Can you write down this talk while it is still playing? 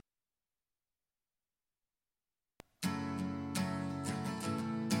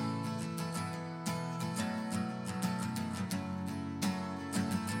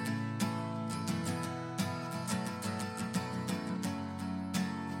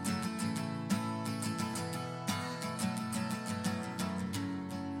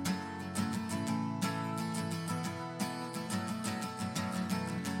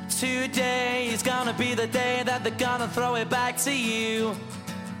Today is gonna be the day that they're gonna throw it back to you.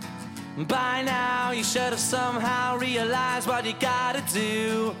 By now you should have somehow realized what you gotta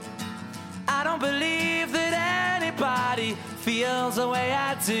do. I don't believe that anybody feels the way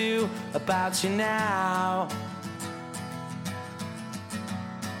I do about you now.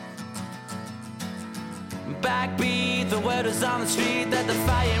 Backbeat, the word is on the street that the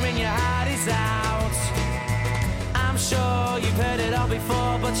fire in your heart is out. I'm sure you've heard it all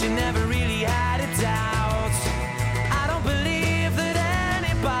before, but you never really had a doubt. I don't believe that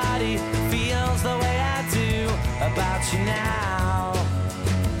anybody feels the way I do about you now.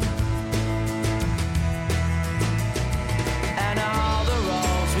 And all the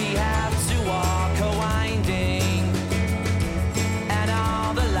roads we have to walk are winding, and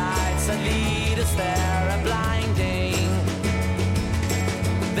all the lights that lead us there are blinding.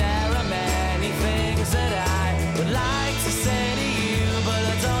 There are many things that I would like to say to you, but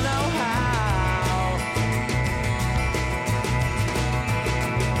I don't know how.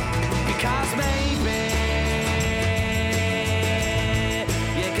 Because maybe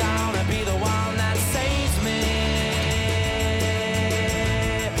you're gonna be the one that saves me.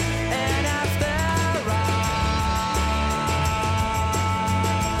 And after all,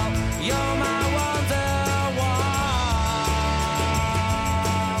 you're my Wonderwall.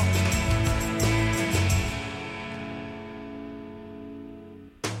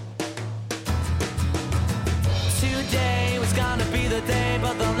 Today was gonna be the day,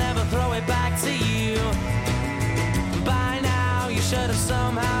 but they'll never throw it back to you. By now you should have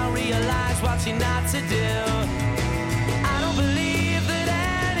somehow realized what you're not to do. I don't believe that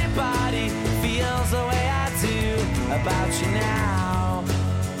anybody feels the way I do about you now.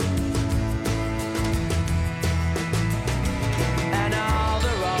 And all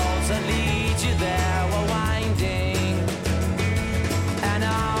the roads that lead you there were winding, and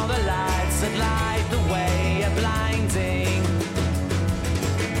all the lights that light the way are blinding.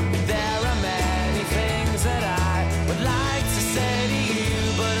 There are many things that I would like to say to you,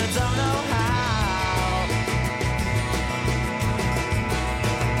 but I don't know how.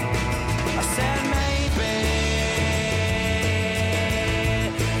 I said maybe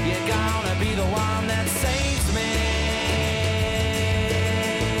you're gonna be the one that saves me.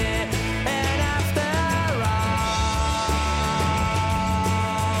 And after all,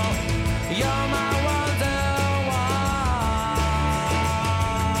 you're my Wonderwall.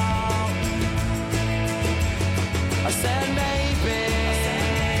 I said maybe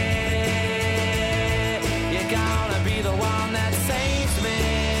you're gonna be the one that saves me.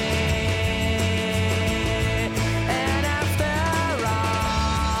 And after all,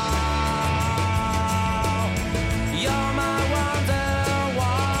 you're my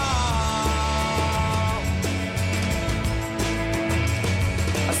Wonderwall.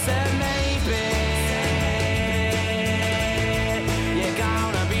 I said maybe you're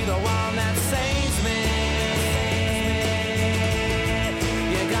gonna be the one that saves me.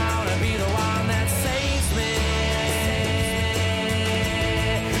 You're gonna be the one that saves me.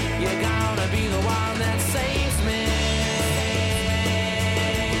 You're gonna be the one that saves me.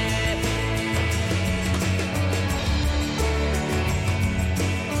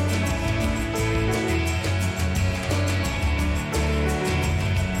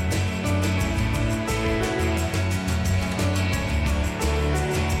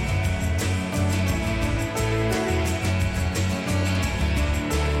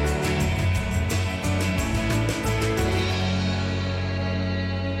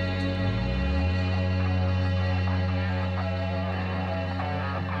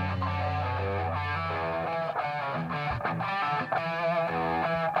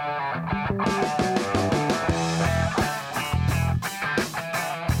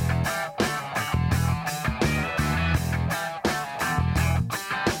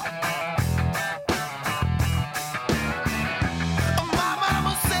 My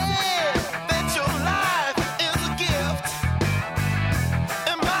mama said that your life is a gift,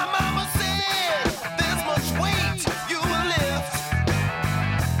 and my mama said there's much weight you will lift,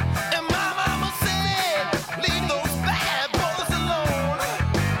 and my mama said leave those bad boys alone,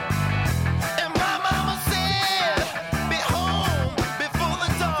 and my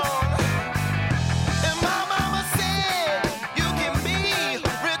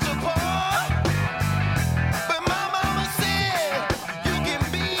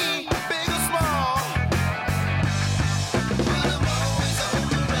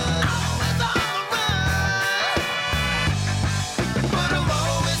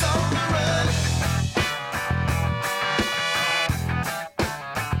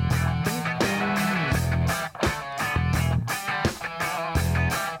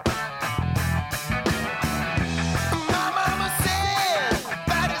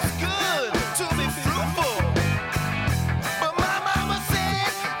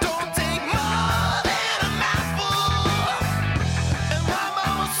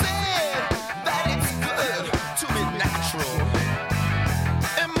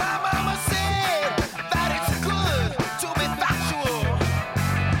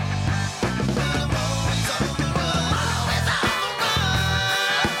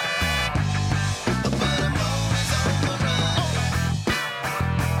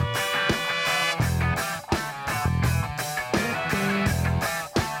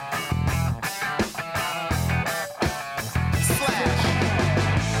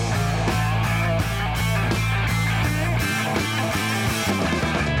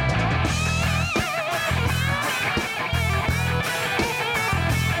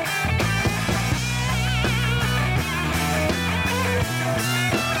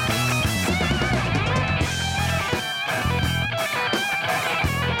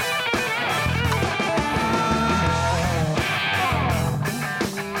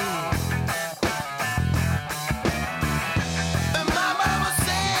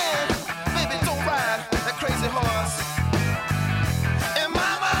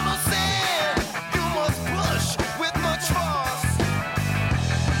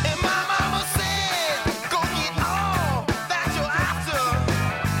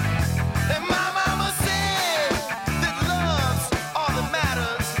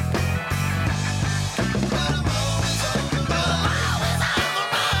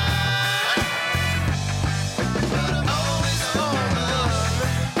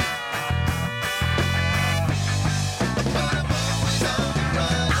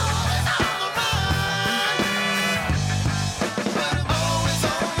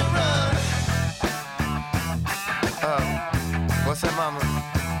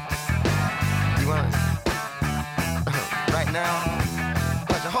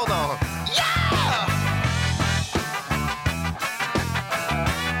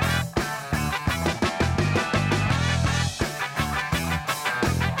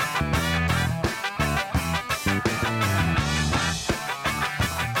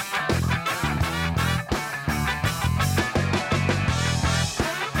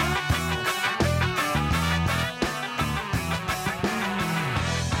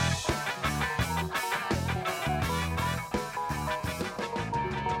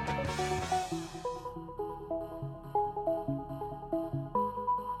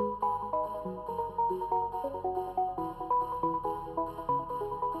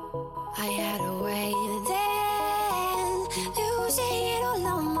I had a way then, losing it all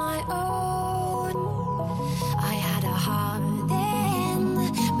on my own. I had a heart then,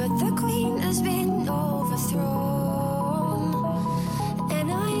 but the queen has been overthrown.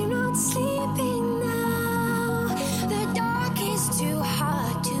 And I'm not sleeping now, the dark is too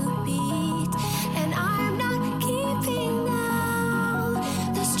hard to beat. And I'm not keeping now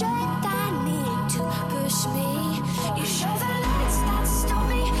the strength I need to push me. You show the lights that stop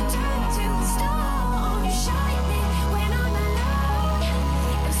me, turn to stone. You shine me when I'm alone,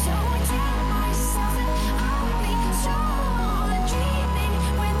 and so I tell myself that I'll be strong. Dreaming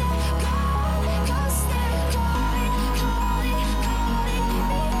when they're gone, 'cause they're calling, calling, calling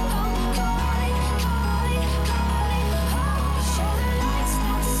me home, calling.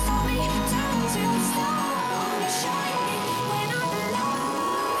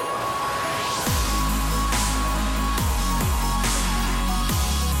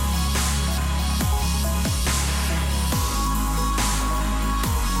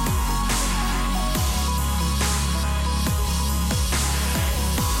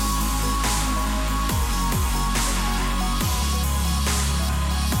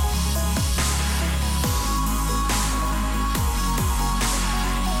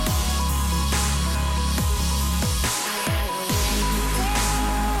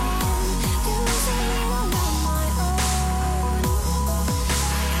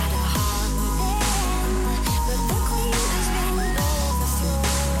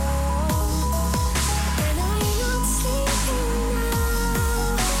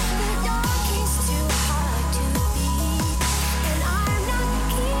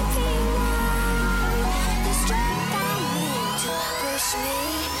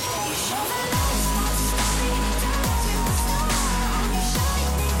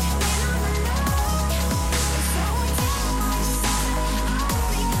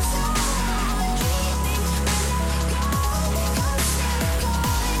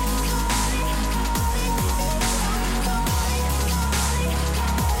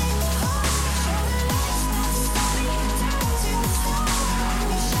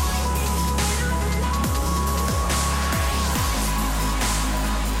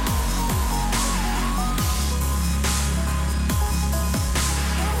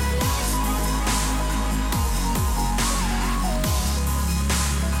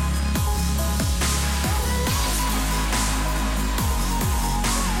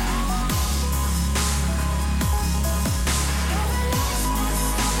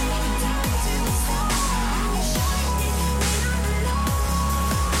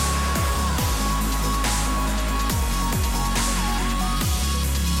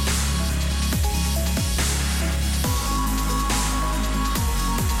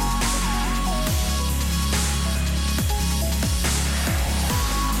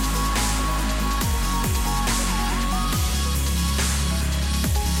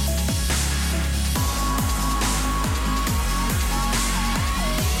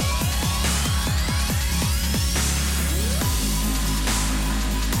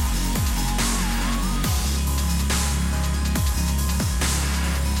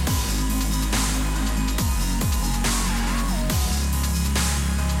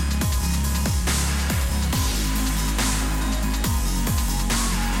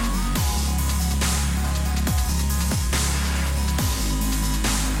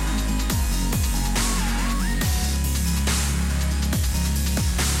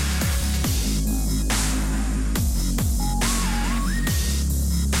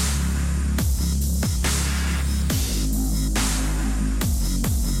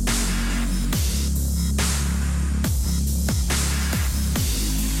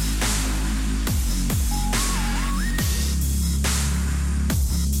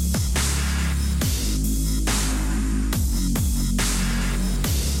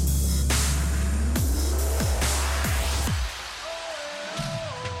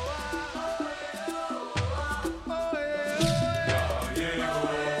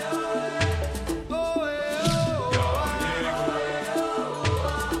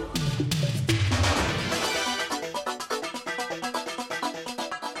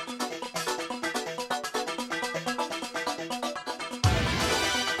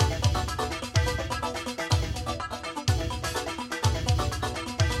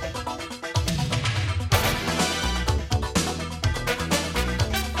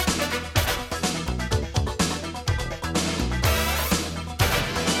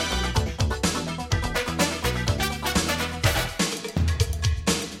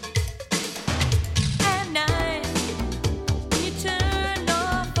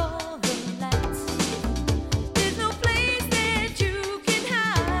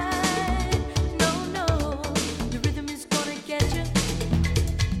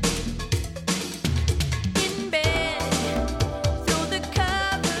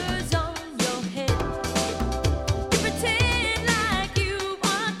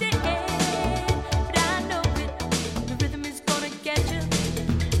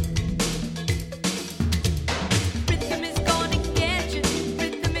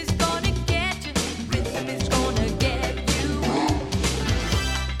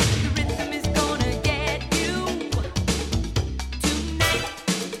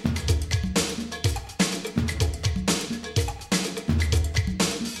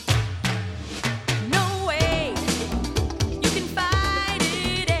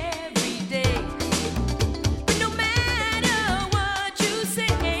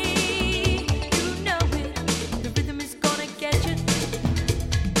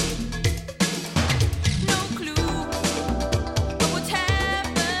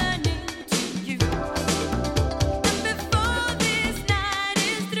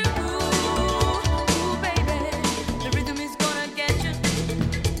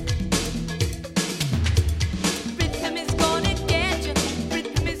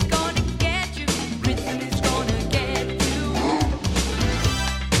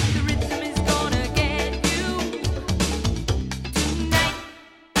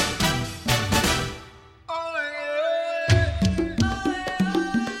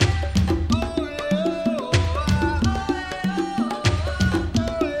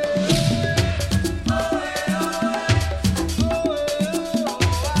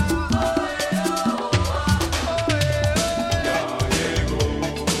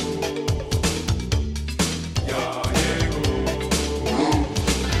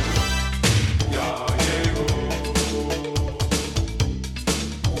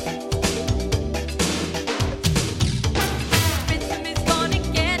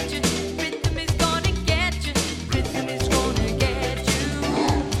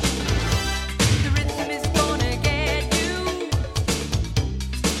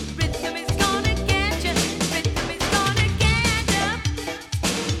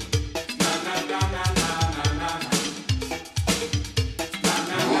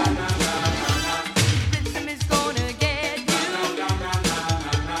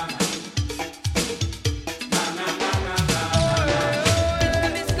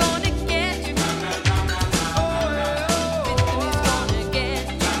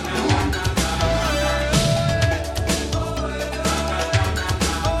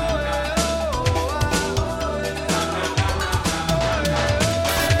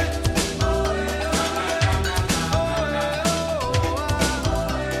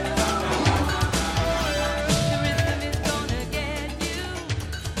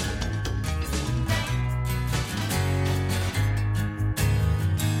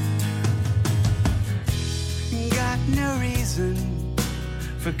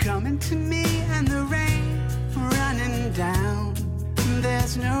 for coming to me and the rain running down.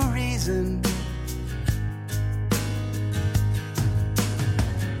 There's no reason.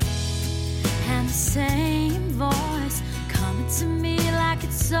 And the same voice coming to me like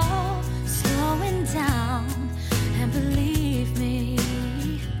it's all slowing down. And believe me,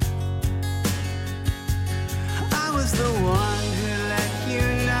 I was the one who let you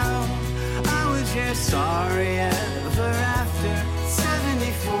know I was your sorry ever after.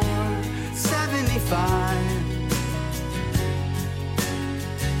 74, 75.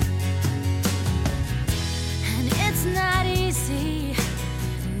 and it's not easy,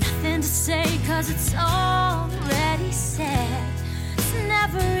 nothing to say, 'cause it's already said. It's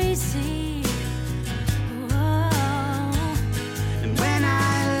never easy. Whoa. And when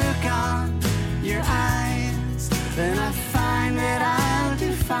I look on your eyes, then I find that I'll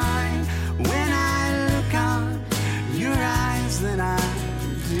do fine. When I look on your eyes, then I'll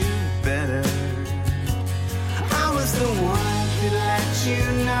do better. I was the one who let you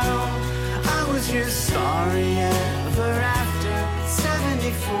know I was your sorry ever after.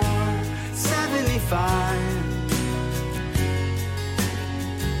 74, 75.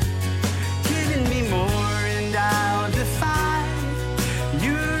 Giving me more and I'll defy.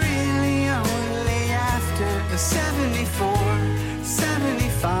 You're really only after 74,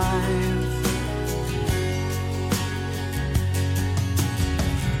 75.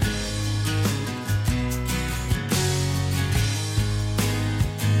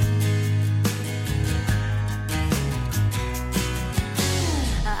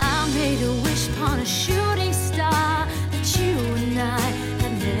 I made a wish upon a shooting star that you and I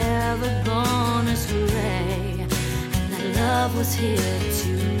had never gone astray, and that love was here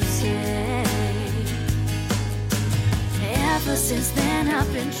to stay. Ever since then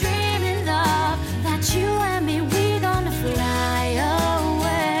I've been dreaming, love, that you and me, we gonna fly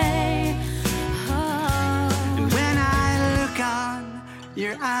away. Oh. And when I look on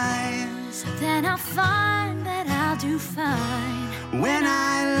your eyes, Then I'll find that I'll do fine. when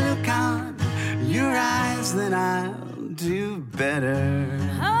I look on your eyes, then I'll do better.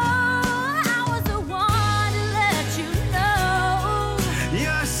 Oh, I was the one to let you know.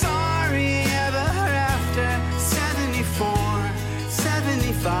 You're sorry ever after. 74,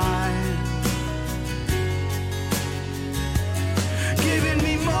 75. Giving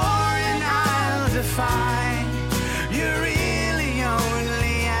me more and I'll defy. You're really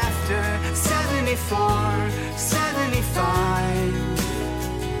only after 74, 75.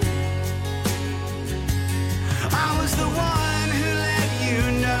 I was the one who let you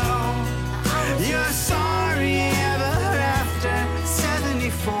know you're sorry ever after.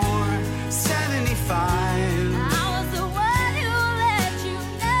 74, 75. I was the one who let you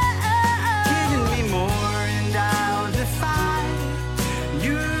Giving know. me more and I'll defy.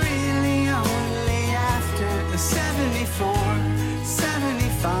 You're really only after 74,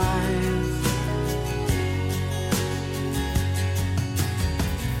 75.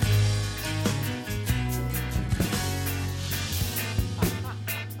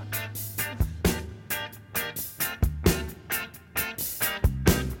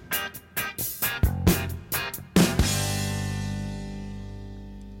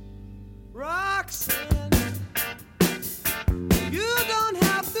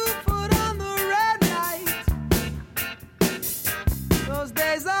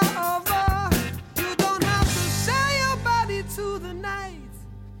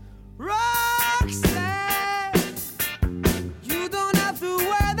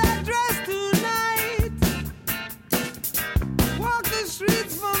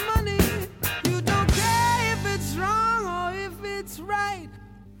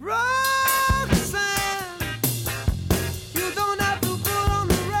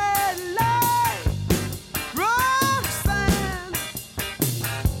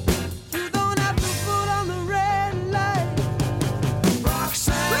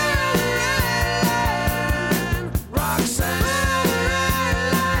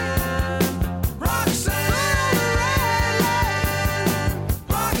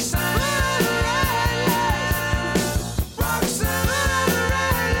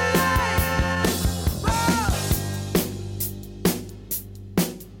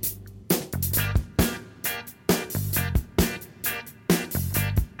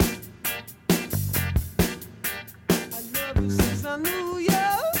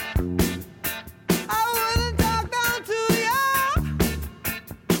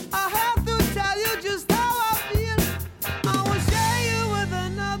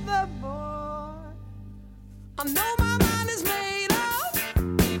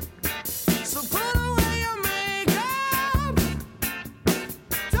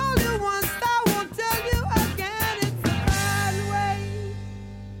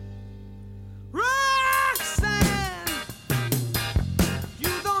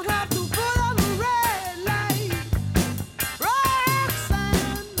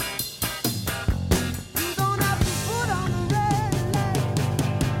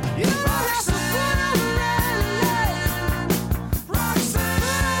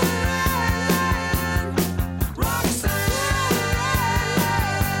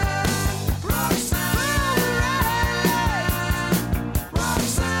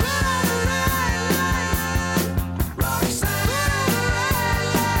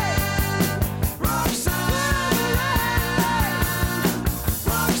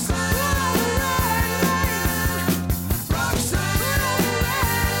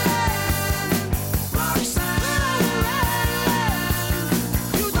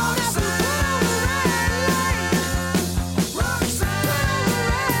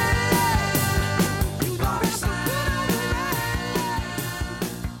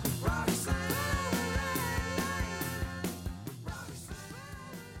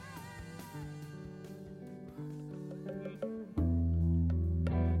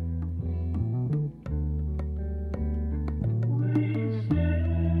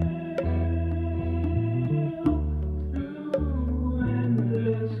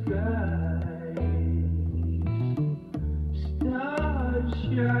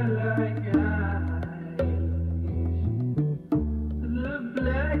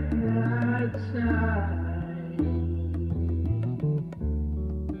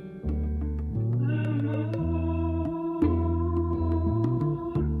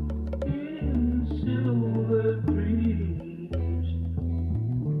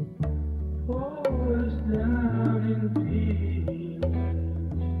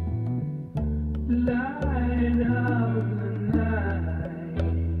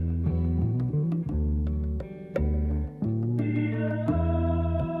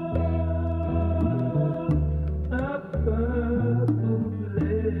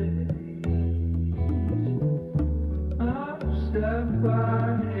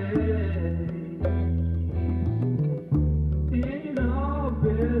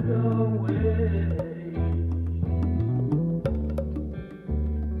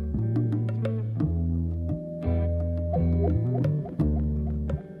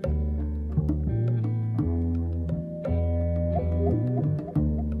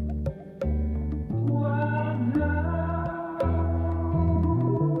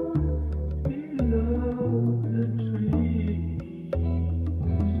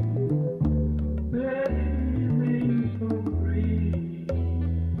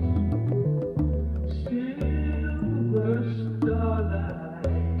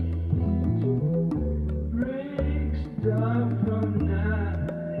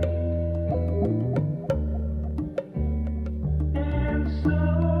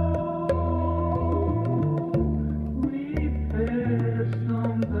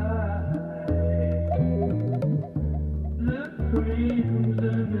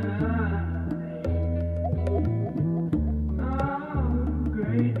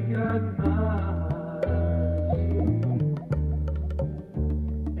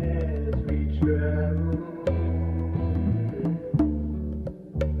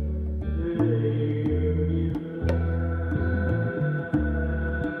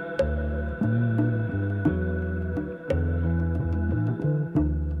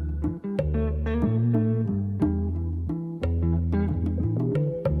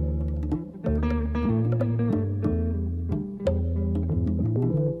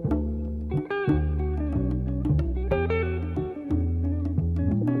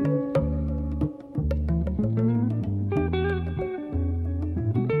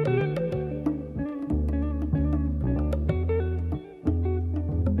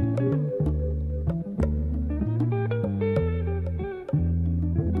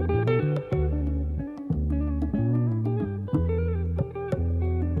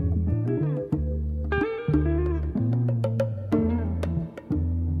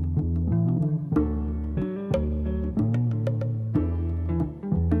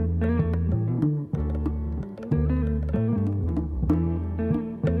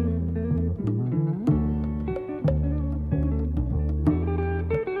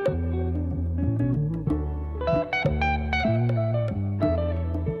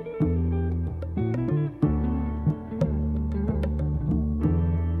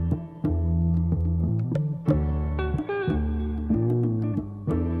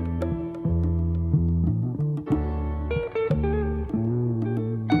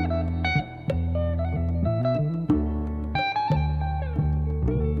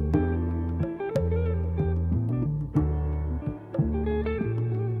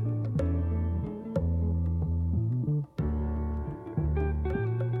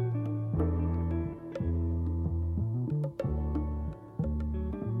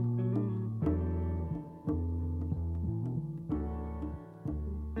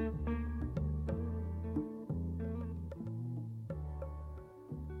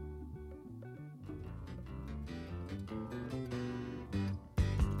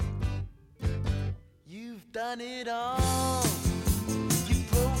 done it all. You've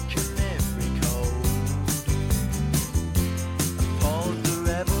broken every code. Appalled the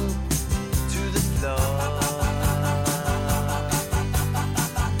rebel to the floor.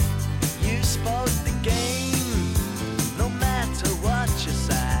 You spoke the game, no matter what you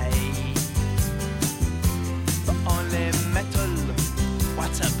say. But only metal,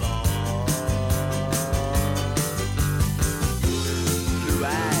 what a bore. Blue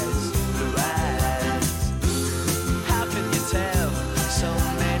eyes, blue eyes. How can you tell so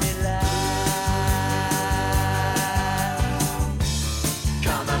many lies?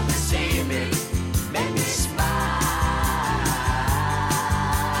 Come up and see me, make me smile.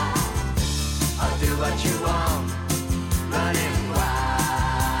 I'll do what you want, running wild.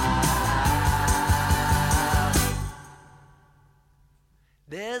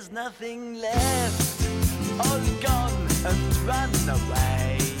 There's nothing left, all gone and run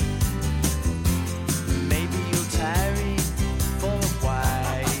away.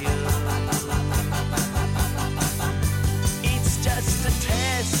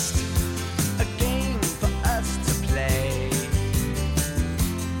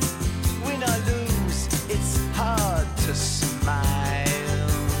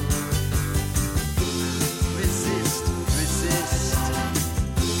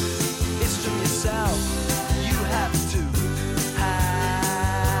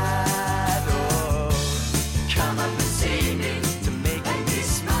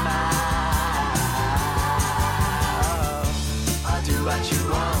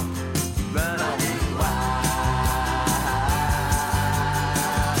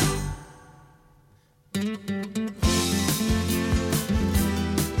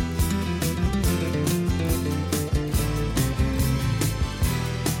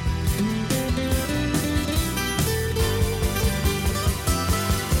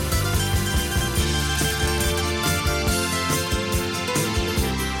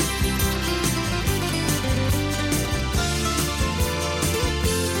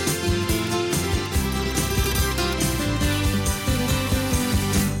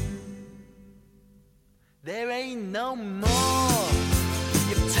 no more.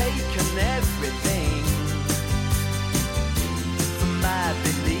 You've taken everything from my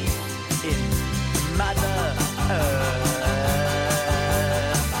belief in Mother Earth.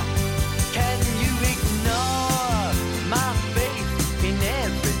 Can you ignore my faith in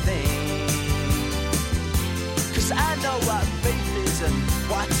everything? 'Cause I know what faith is and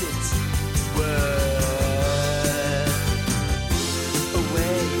what it's worth.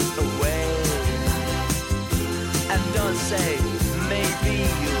 Away, away, and don't say maybe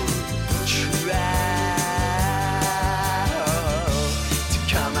you'll try to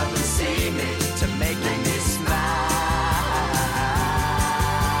come up and see me, to make me smile.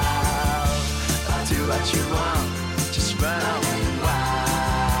 Do what you want, just run on wild.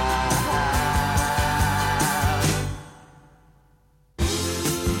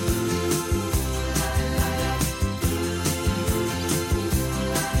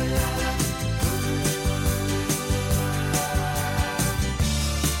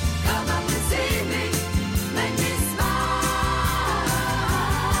 Come up and see me, make me smile.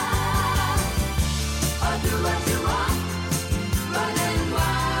 Or do what you want, running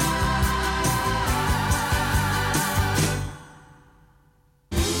wild.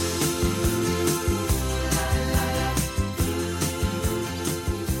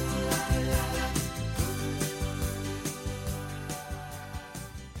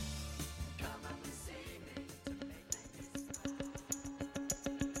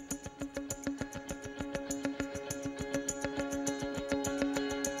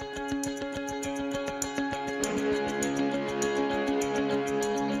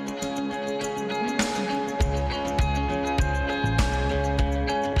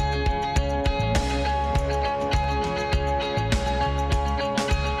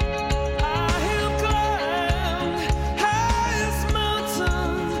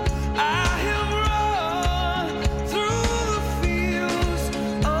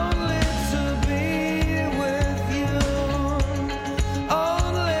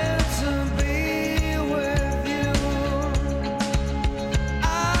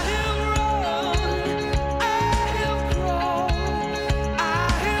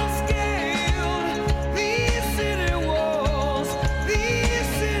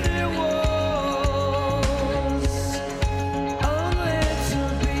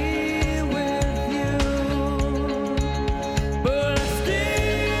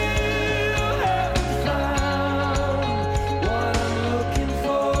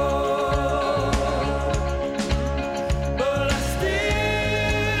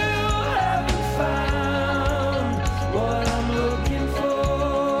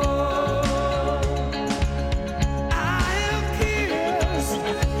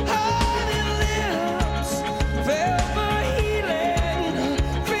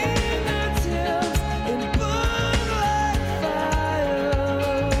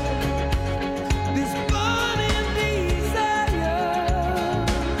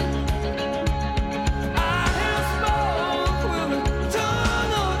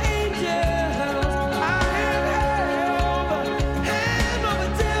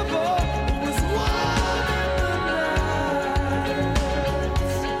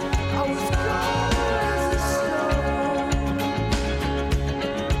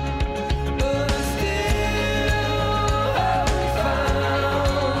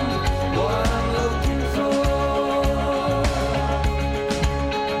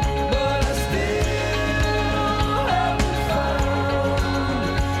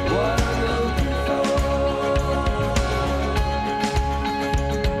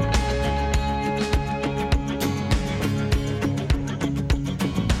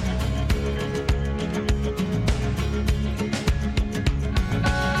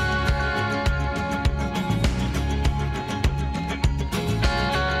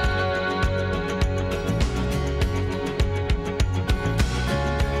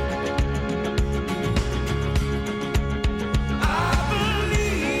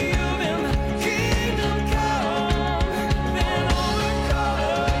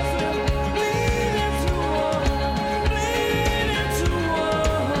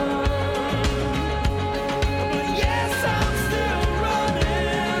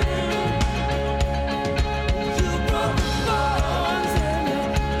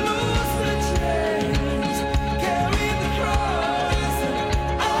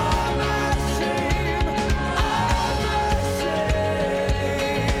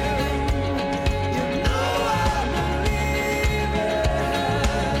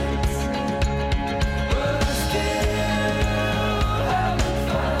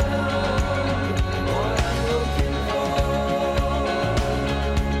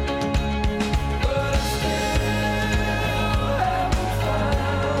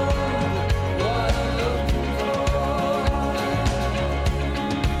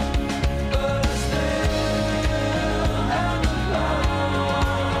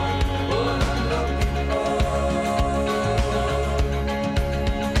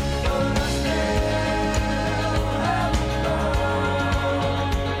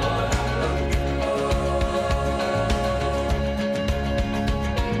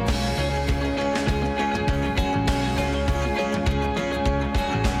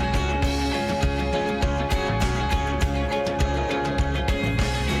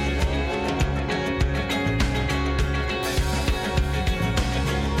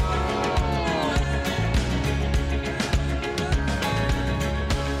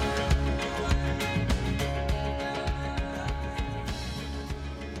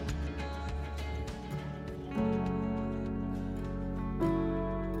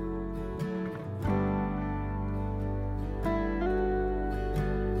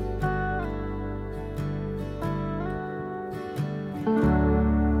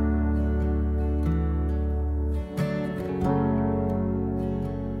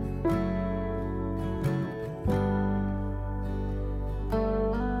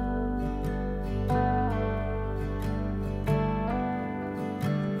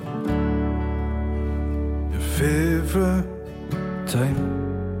 every time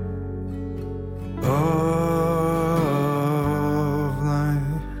of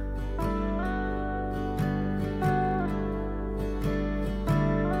night.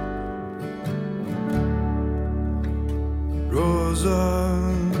 Rose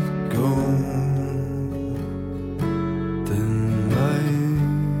of golden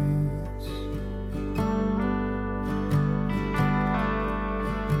lights,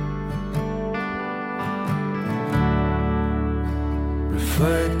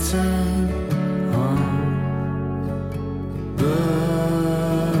 reflecting on the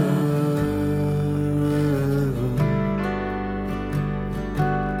river.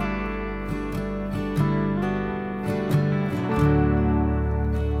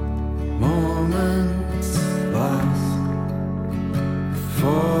 Moments last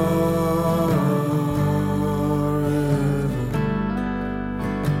forever.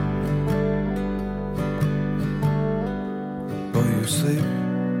 But you sleep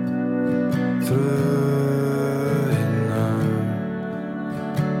through it now.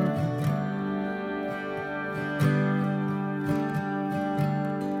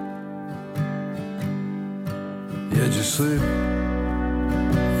 Yeah, just sleep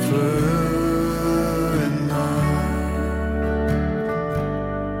through it now.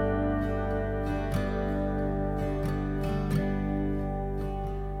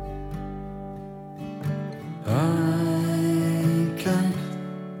 I can't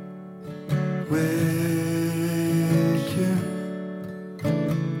wake you.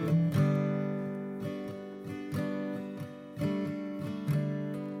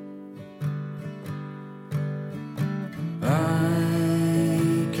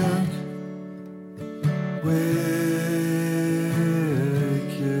 I can't wake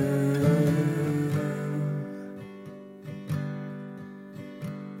you.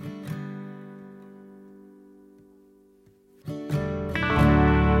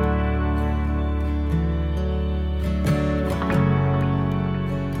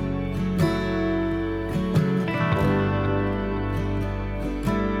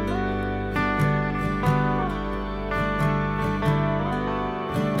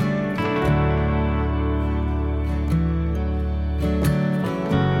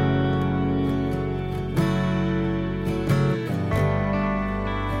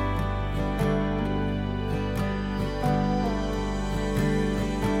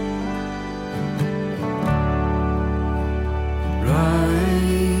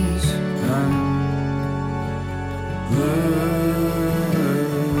 Rise and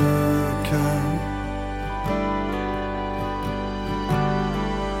look out.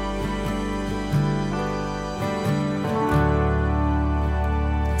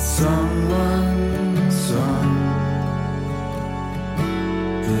 Someone's on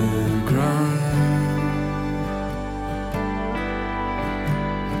the ground.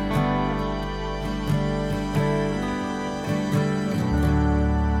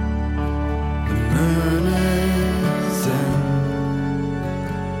 The moon is in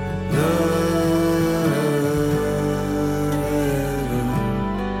the river.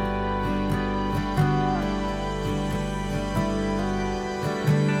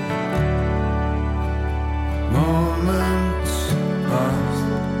 Moments past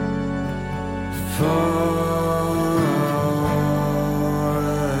forever.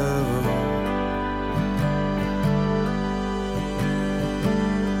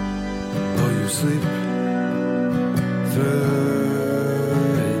 Though you sleep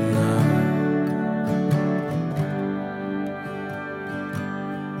through it now.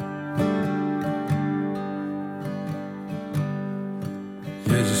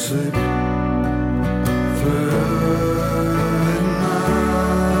 Yeah, just sleep through it now.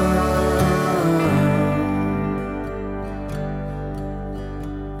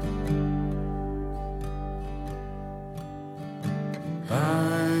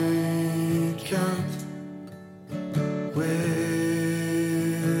 I can't wake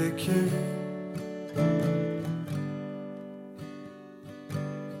you.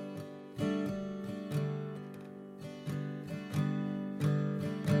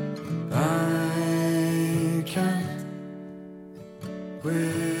 I can't wake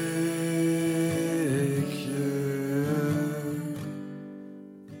you.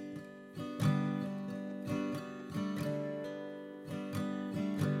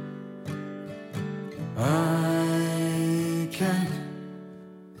 I can't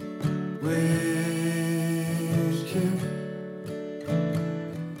wake you.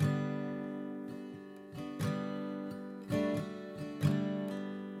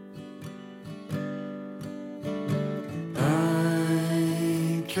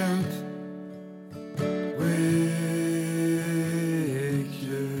 I can't wake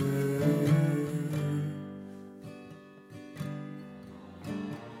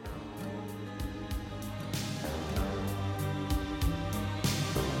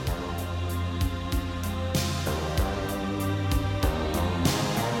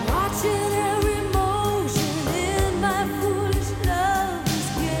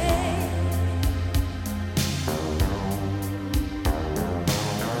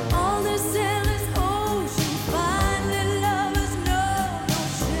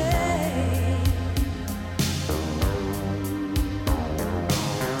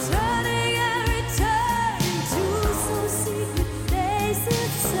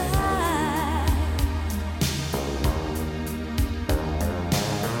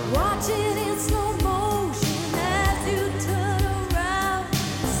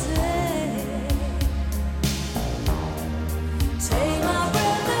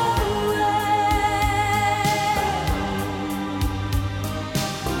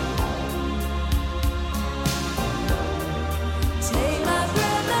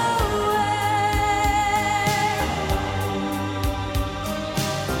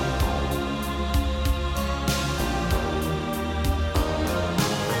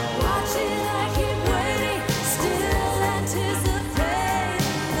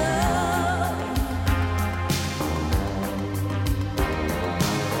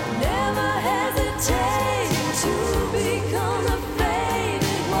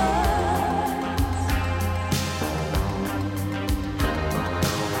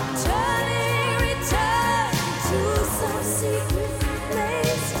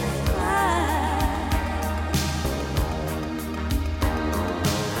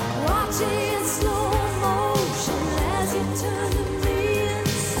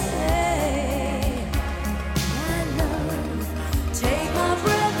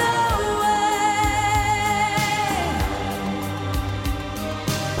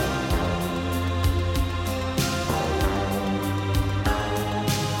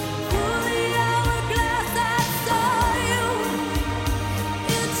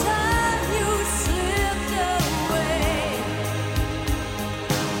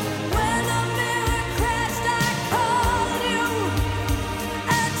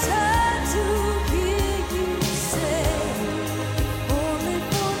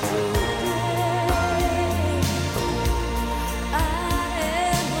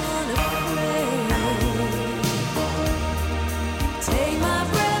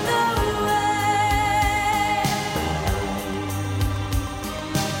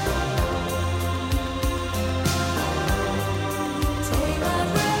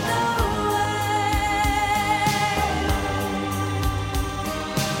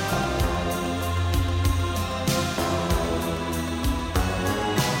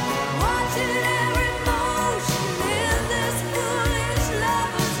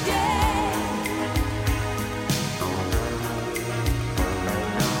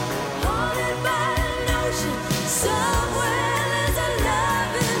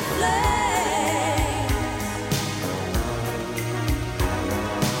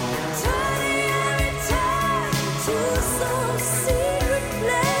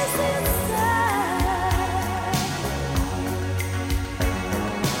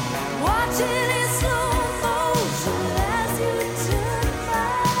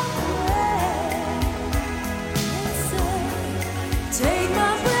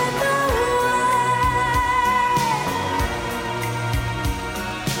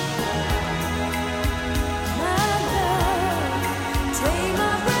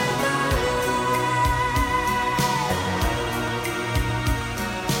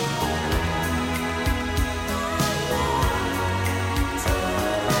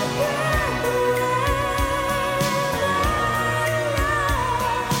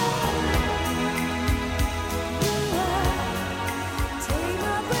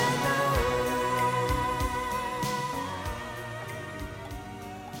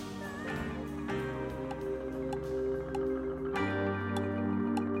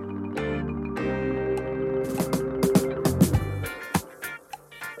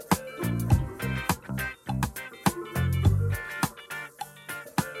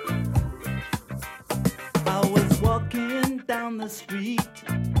the street,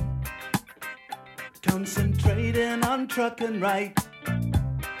 concentrating on trucking right.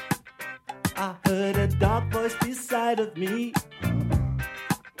 I heard a dark voice beside of me,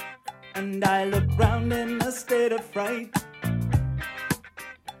 and I looked round in a state of fright.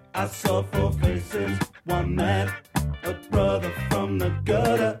 I saw four faces, one man, a brother from the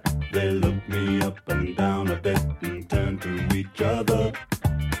gutter. They looked me up and down a bit and turned to each other.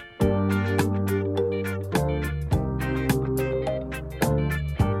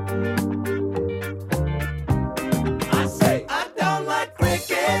 I say, I don't like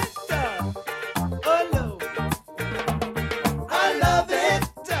cricket. Oh no, I love it.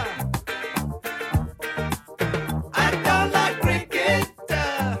 I don't like cricket.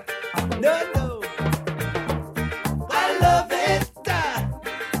 No, no, I love it.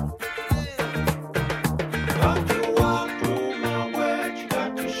 Don't you walk through my words, you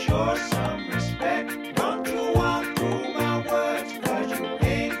got to show some respect. Don't you walk through my words, 'cause you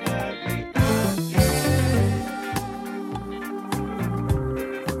ain't heard me out yet.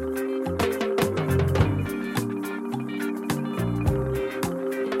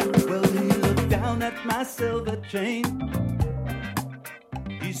 Well, he looked down at my silver chain.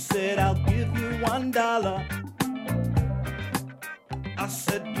 He said, I'll give you $1. I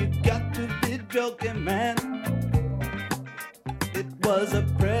said, you got to be joking, man. It was a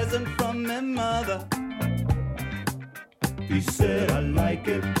present from my mother. He said, I like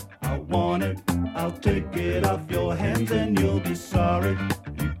it, I want it, I'll take it off your hands and you'll be sorry.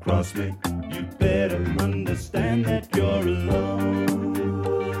 You cross me, you better understand that you're alone.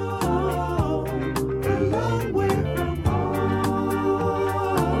 A long way from home.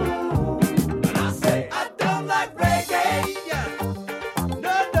 And I say, I don't like reggae.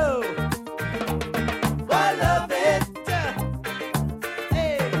 No, no, I love it.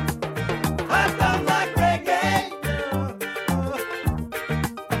 Hey, I don't like reggae.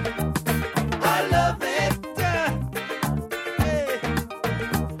 I love it. Hey,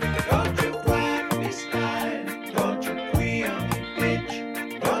 don't you grab me style, don't you queer me,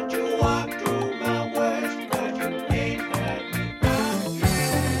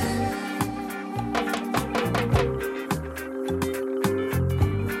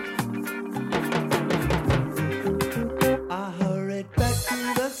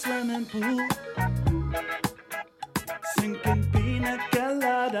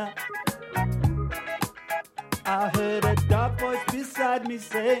 corner, I heard a dark voice beside me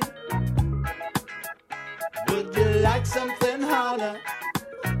say, would you like something harder?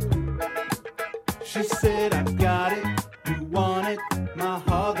 She said, I got it, you want it. My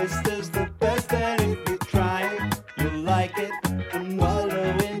harvest is the best, and if you try it, you'll like it. And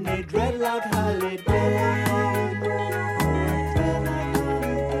wallow in a dreadlock holiday.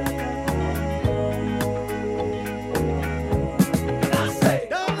 And I say,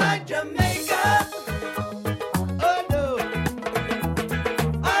 don't like Jamaica. Oh no,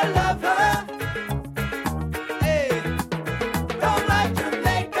 I love her. Hey, don't like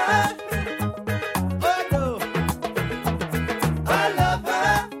Jamaica. Oh no, I love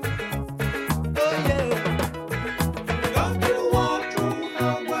her. Oh yeah. Don't you walk through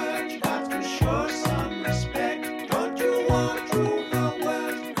her words, you got to show some respect. Don't you walk through her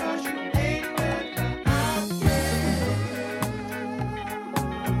words, cause you ain't heard her out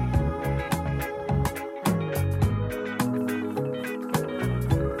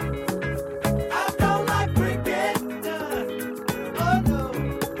I don't like cricket. Oh no,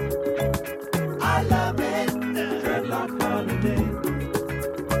 I love it. Dreadlock holiday.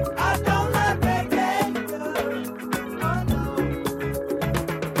 I don't like reggae. Oh no,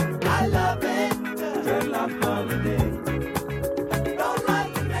 I love it. Dreadlock holiday. Don't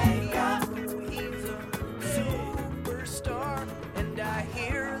like Jamaica. He's a superstar, and I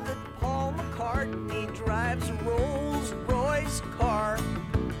hear that Paul McCartney drives a Rolls Royce car.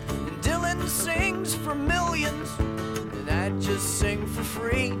 And Dylan sings for millions, and I just sing for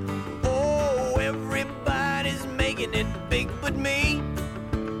free. Oh, everybody's making it big but me.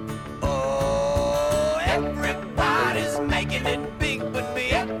 Oh, everybody's making it big but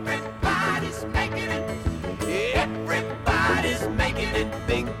me. Everybody's making it. Everybody's making it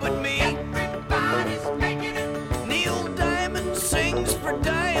big but me. Everybody's making it. Neil Diamond sings for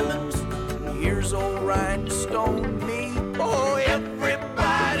diamonds. Here's old rhinestone me. Oh,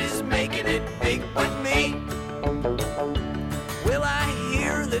 everybody's making it big but me. Well, I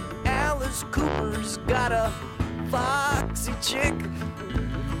hear that Alice Cooper's got a foxy chick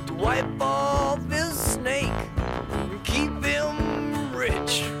to wipe off his snake and keep him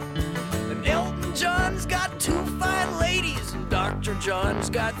rich. And Elton John's got 2 fine ladies, and Dr. John's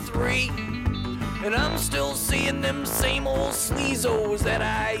got 3. And I'm still seeing them same old sleazos that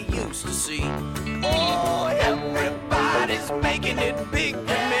I used to see. Oh, everybody's making it big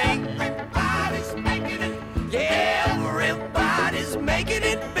for me. Everybody's making it. Yeah, everybody's making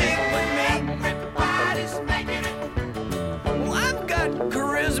it big with me. Everybody's making it. Well, I've got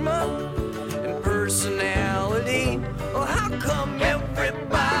charisma and personality. Well, how come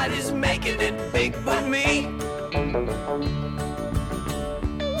everybody's making it big but me?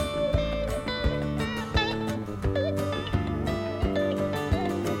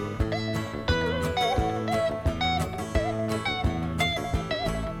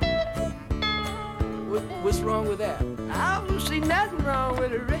 What's wrong with that? I don't see nothing wrong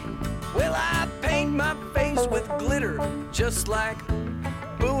with it, Ray. Well, I paint my face with glitter, just like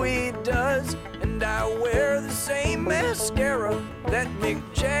Bowie does. And I wear the same mascara that Mick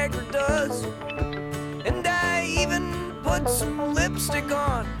Jagger does. And I even put some lipstick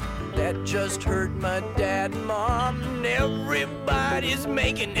on that just hurt my dad and mom. And everybody's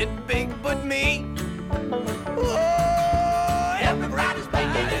making it big but me. Oh, everybody's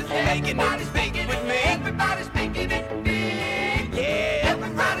making it big with me. Everybody's making it big. Yeah,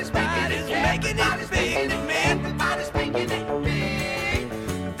 everybody's making it big with me. Everybody's making it big.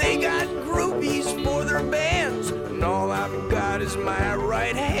 They got groupies for their bands, and all I've got is my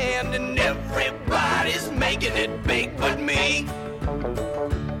right hand. And everybody's making it big but me.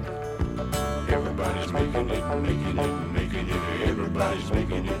 Everybody's making it. Everybody's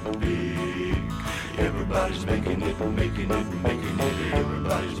making it big. Everybody's making it.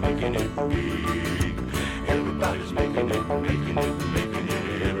 Everybody's making it big. Everybody's making it.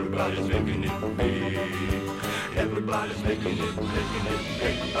 Everybody's making it big. Everybody's making it.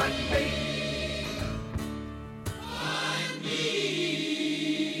 Everybody's making it.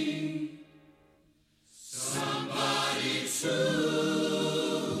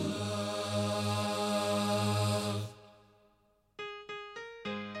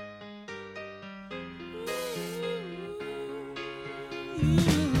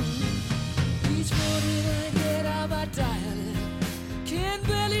 Each morning I get out my diet, can't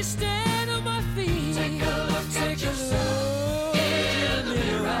barely stand on my feet. Take a look at yourself in the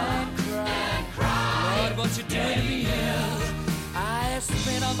mirror and cry. Lord, what you done to me is I have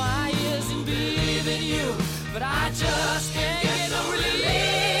spent all my years in believing you, but I just can't get no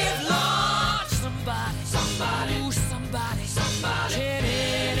relief. Lord, somebody, ooh, somebody,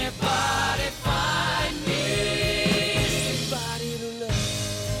 can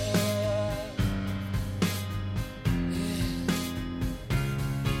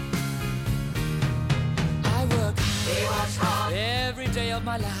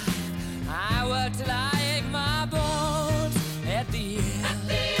life. I work till I ache my bones. At the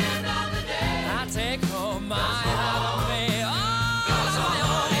end of the day, I take home my heart of me. All on my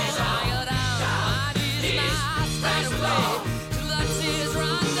own. I go down my knees and I spread away till the tears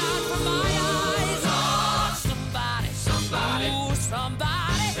run down from my eyes. Oh, somebody, ooh,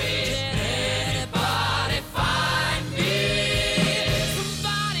 somebody, can anybody find me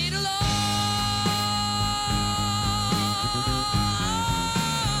somebody to love?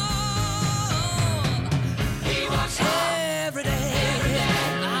 He works every day.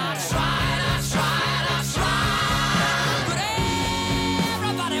 I tried, but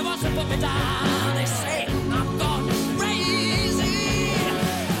everybody wants to put me down. They say I'm gone crazy.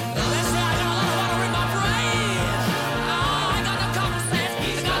 They say I got a lot of water in my brain. I got no common sense.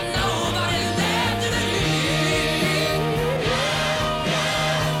 I got nobody left to believe.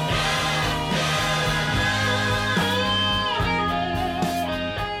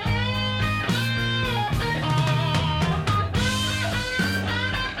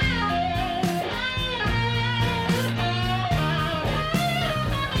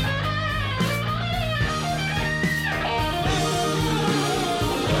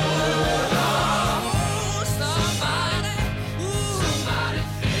 Somebody,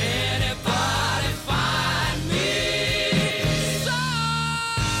 anybody find me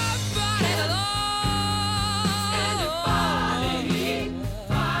somebody to love? Anybody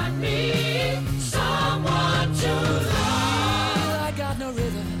find me someone to love? I got no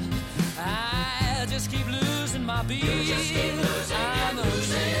rhythm. I just keep losing my beat. I'm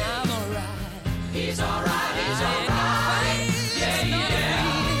alright. He's alright.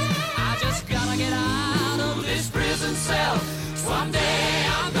 I just gotta get out of this prison cell. Someday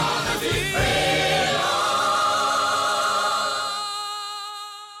I'm gonna be free.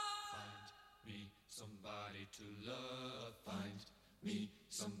 Find me somebody to love. Find me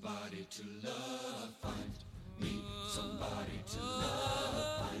somebody to love. Find me somebody to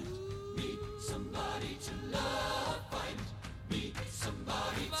love. Find me somebody to love. Find me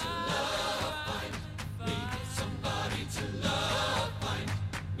somebody to love. Find me somebody to love. Find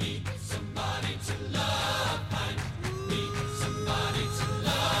me somebody to love. Find me somebody to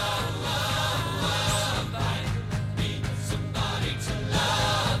love. Find me somebody to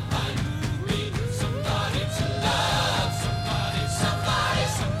love. Find me somebody to love. Somebody, somebody,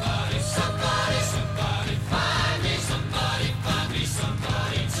 somebody, somebody, somebody. Find me somebody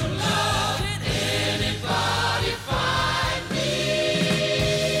to love. Can anybody find me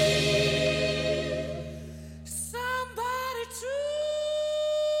somebody to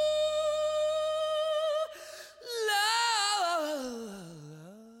love?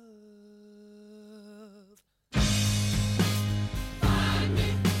 Find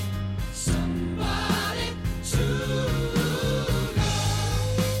me somebody to love.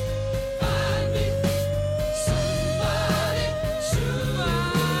 Find me somebody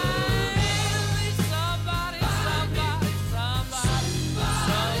to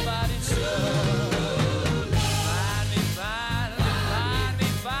Somebody to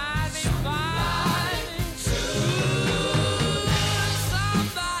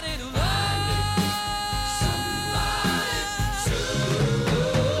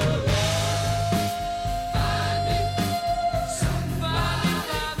love. Find me,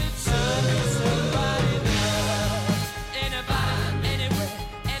 find me somebody to Anybody, anywhere,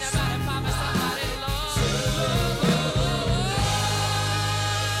 anybody find me somebody to love.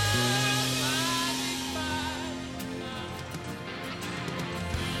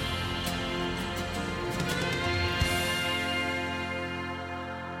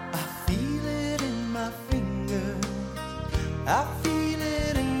 I feel it in my fingers, I feel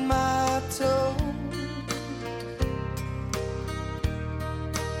it in my toes.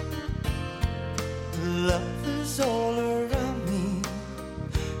 Love is all around me,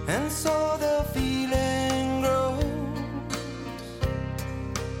 and so the feeling grows.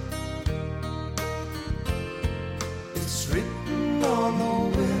 It's written on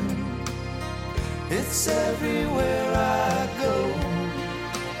the wind, it's everywhere I go.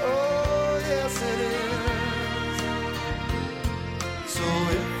 Oh, yes, it is. So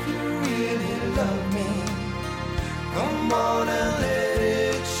if you really love me, come on and let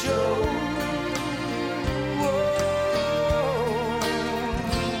it show.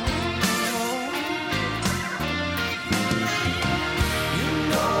 You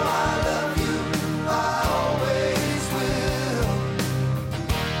know I love you, I always will.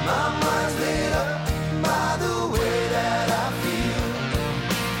 My mind's made up by the way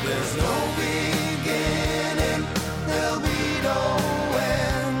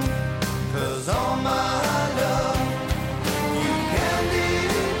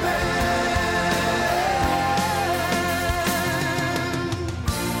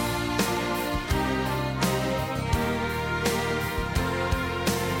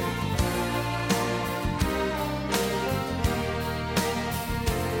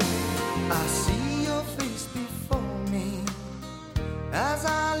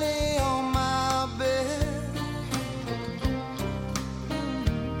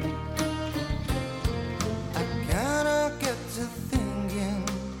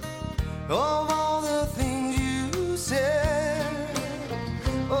of all the things you said.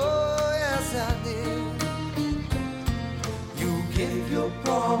 Oh, yes, I did. You gave your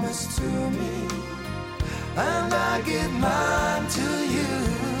promise to me, and I give mine to you.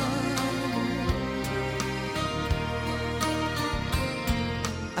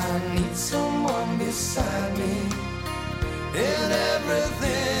 I need someone beside me in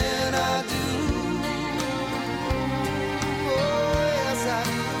everything I do. Oh, yes, I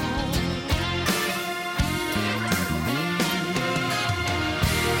do.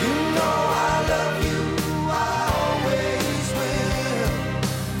 You know I love you, I always will.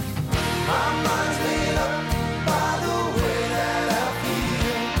 My mind's made up by the way that I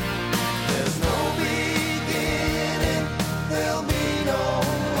feel. There's no beginning, there'll be no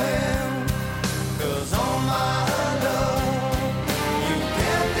end. 'Cause on my love, you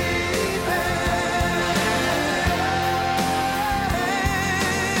can depend.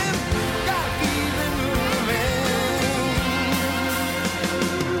 Gotta keep it moving.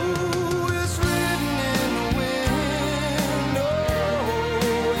 Ooh, it's written in the wind.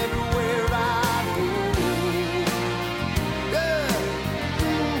 Oh, everywhere I go. Yeah.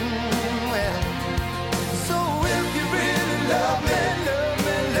 Yeah. So if you really love me, love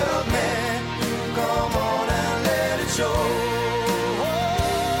me, love me, come on and let it show.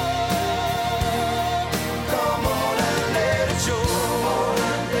 Come on and let it show. Come on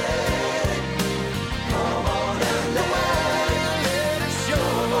and let it show. Come on and let it show.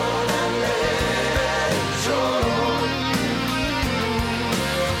 Come on, let it show.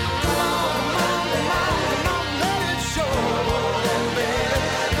 Come on and let it show.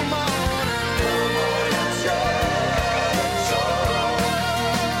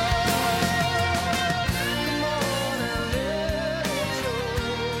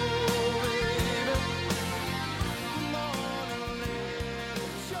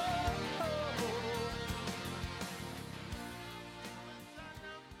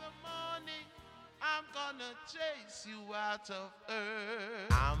 I'm gonna chase you out of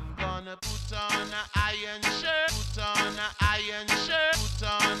earth. I'm gonna put on an iron shirt, put on an iron shirt, put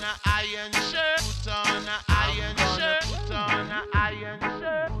on an iron shirt, put on an iron shirt, put on an iron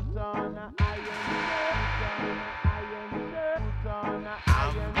shirt, put on an iron shirt, put on an iron shirt.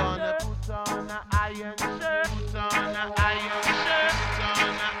 I'm gonna put on an iron shirt, put on an iron shirt, put on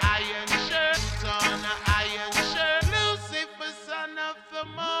an iron shirt, put on an iron shirt. Lucifer, son of the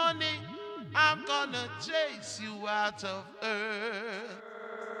morning, I'm gonna chase you out of earth.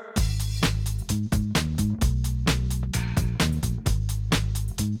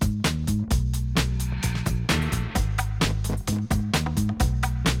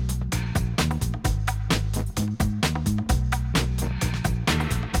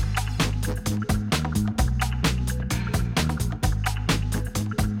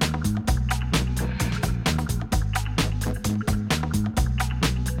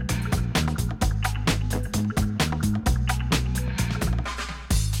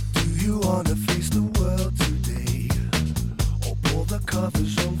 Do you wanna face the world today, or pull the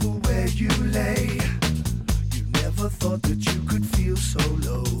covers over where you lay? You never thought that you could feel so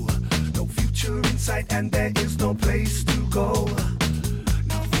low. No future in sight and there is no place to go.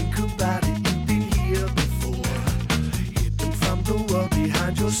 Now think about it, you've been here before, hidden from the world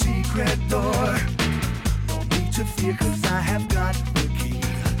behind your secret door. No need to fear, 'cause I have got the key.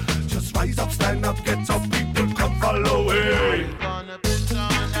 Just rise up, stand up, get up, people, come follow me. I'm gonna put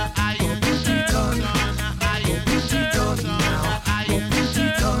on an iron shirt, put on an iron shirt, put on an iron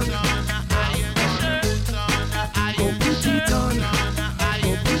shirt, put on an iron shirt, put on an iron shirt, put on an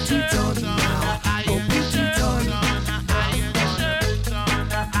iron shirt, put on an iron shirt, put on an iron shirt, put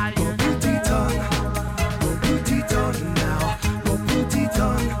on an iron Go put it on now. Go put it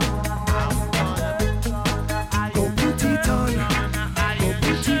on. Go put it on. Go put it on now. Go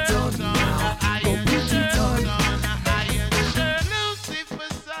put it on. Lucifer,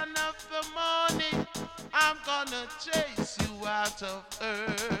 son of the morning, I'm gonna chase you out of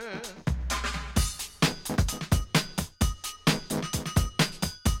earth.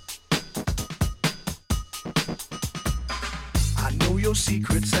 I know your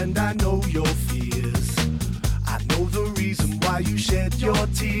secrets and I know your fears. I know the reason why you shed your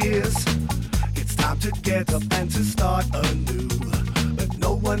tears. It's time to get up and to start anew. But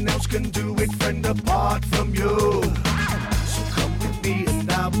no one else can do it, friend, apart from you. So come with me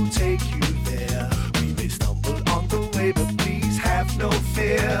and I will take you there. We may stumble on the way, but please have no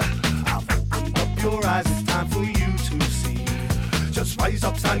fear. I've opened up your eyes, it's time for you to see. Just rise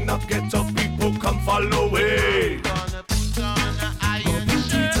up, stand up, get up, people, come follow me. Gonna put on an iron Go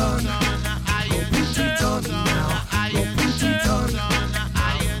put it on. shirt, put on an Go iron put it shirt, on put on now. an Go iron put it shirt, on. put on an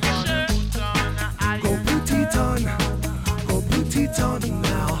iron shirt, put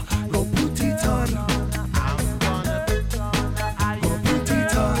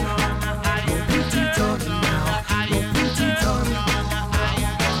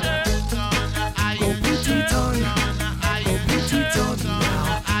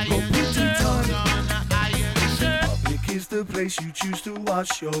place you choose to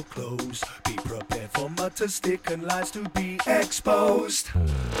wash your clothes. Be prepared for mutter stick and lies to be exposed.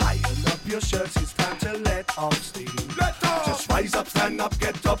 Iron up your shirts, it's time to let off steam. Let off! Just rise up, stand up,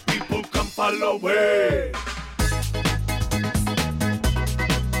 get up, people, come follow me.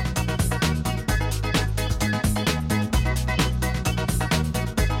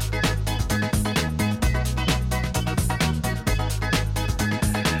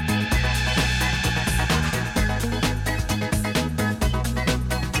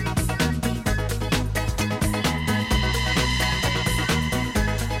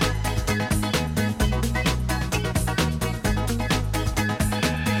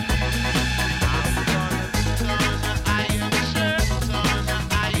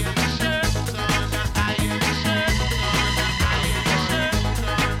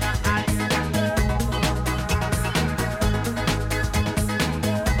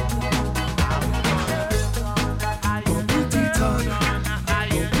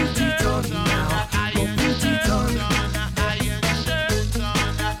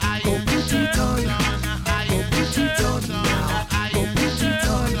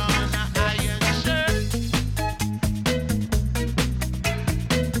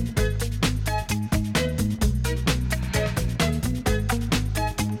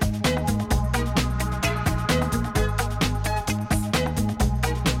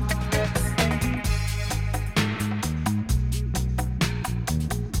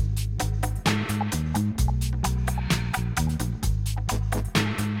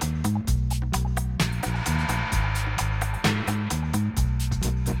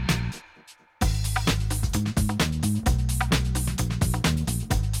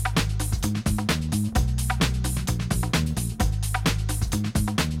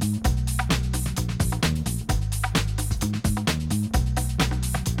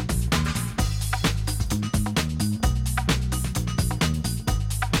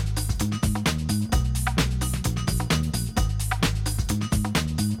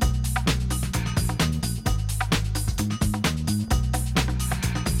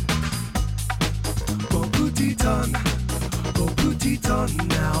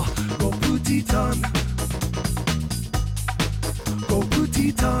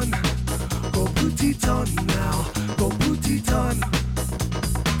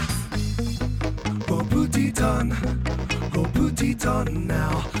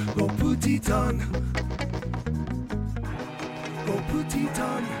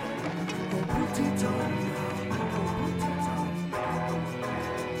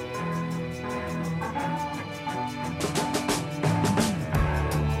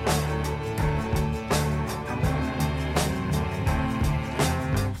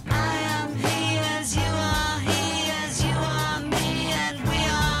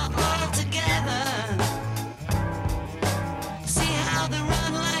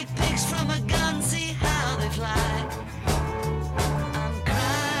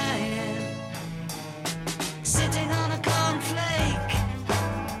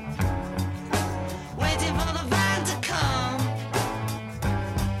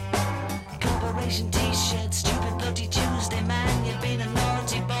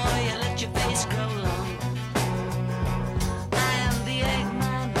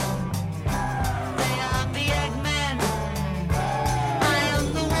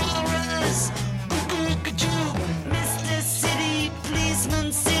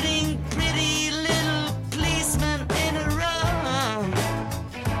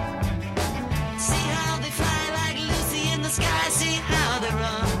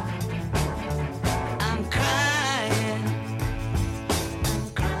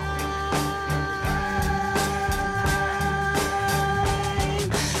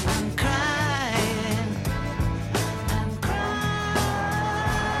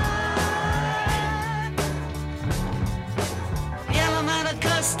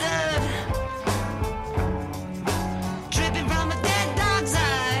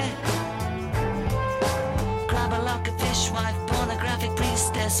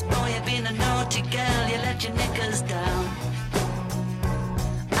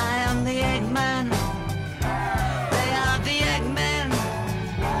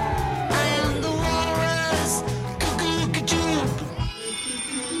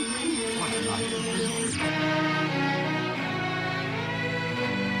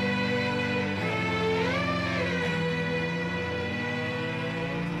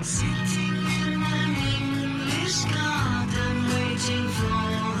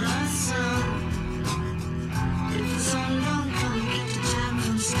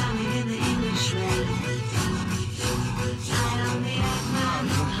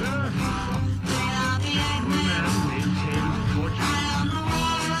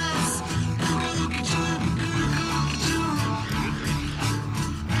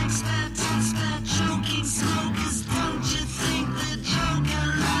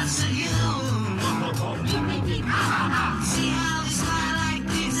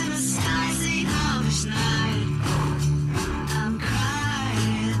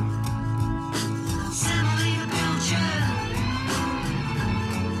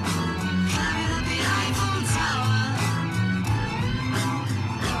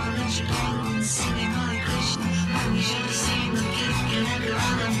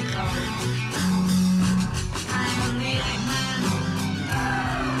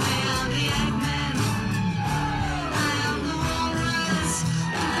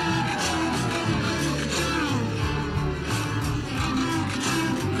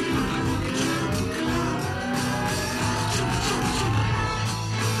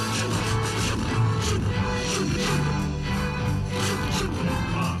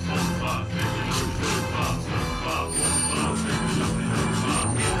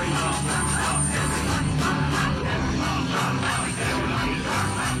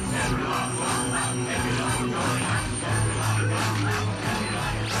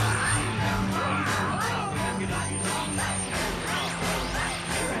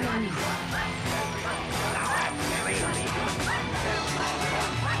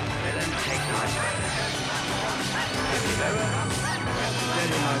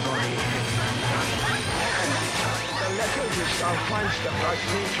 step right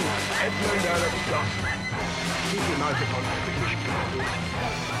through to Edmund Alexander. Keep your eyes upon the British people.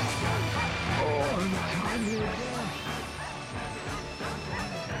 Oh, untimely death.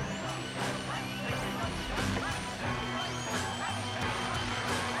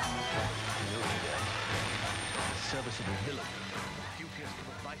 Serviceable villain, duteous to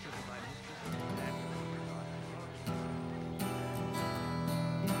the vices of my mistress.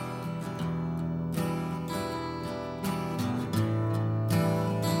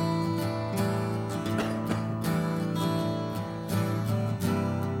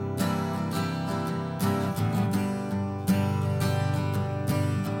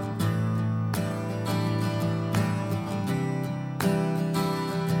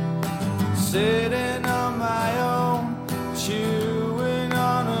 Sitting on my own, chewing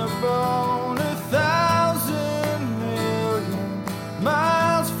on a bone, 1,000 million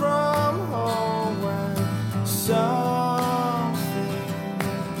miles from home, when something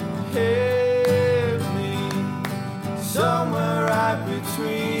hit me somewhere right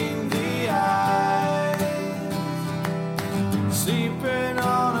between the eyes. Sleeping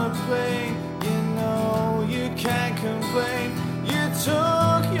on a plane, you know you can't complain. You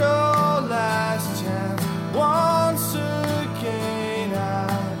took your last chance once again. I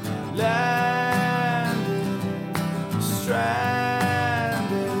landed,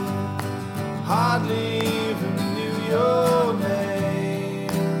 stranded, hardly even knew your name.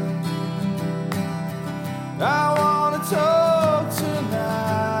 I wanna talk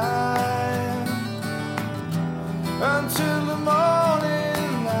tonight until the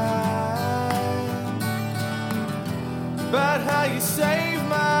morning light about how you saved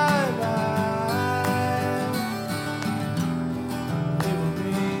my life. You and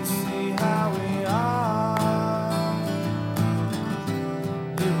me see how we are.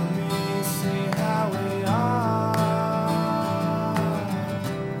 You and me see how we are.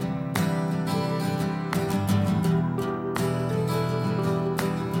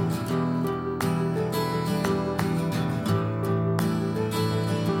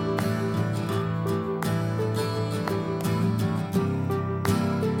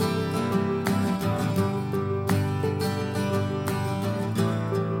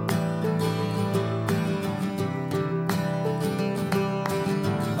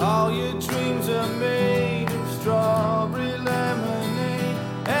 All your dreams are made of strawberry lemonade,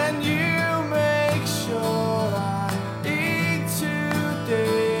 and you make sure I eat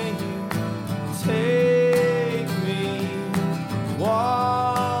today. You take me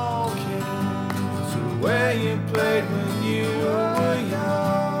walking to where you played when you were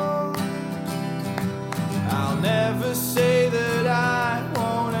young. I'll never say that I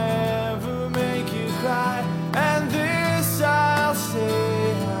won't ever make you cry, and this I'll say.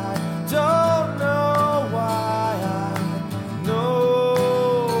 Don't know why, I know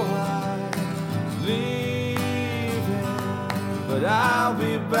I'm leaving, but I'll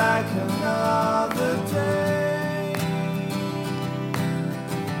be back another day.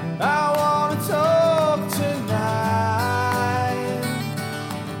 I wanna talk tonight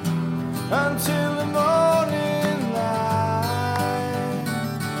until the morning light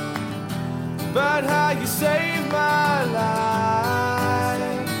about how you saved my life.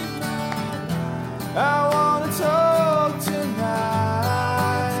 I wanna talk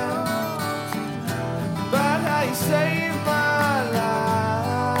tonight about how you saved my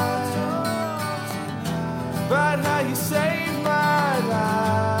life, about how you saved my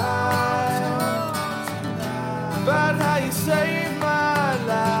life, about how you saved my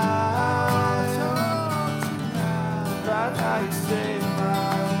life, about how you saved my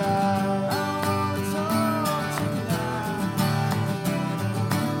life.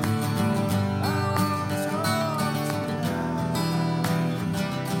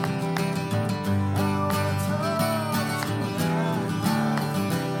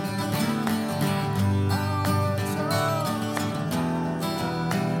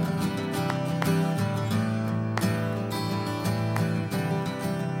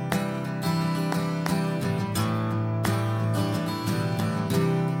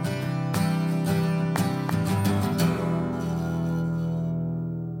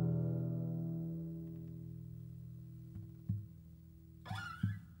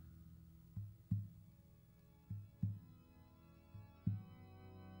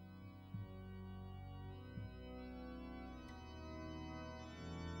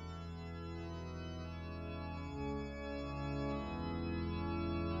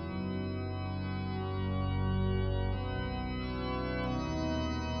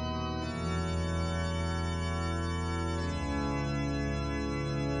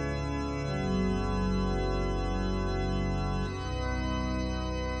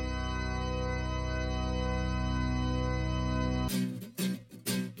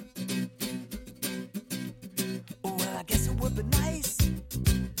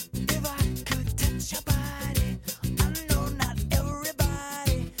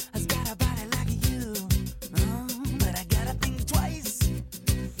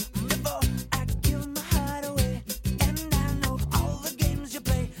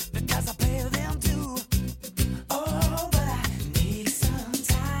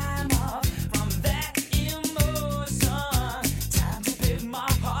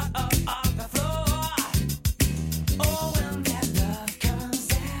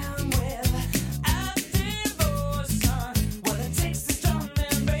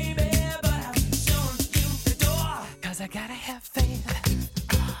 'Cause I gotta have faith.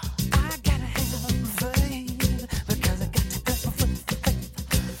 I gotta have faith. Because I got to have faith.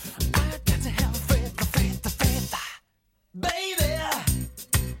 I got to have faith. Baby,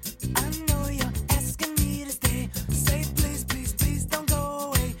 I know you're asking me to stay. Say please, please, please don't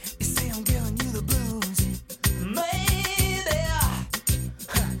go away. You say I'm giving you the blues. Maybe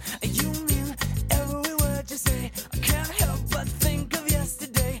you mean every word you say. I can't help but think of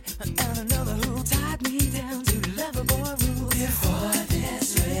yesterday and another who tied me down to lovable rules. Before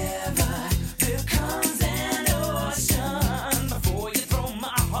this river, there comes an ocean. Before you throw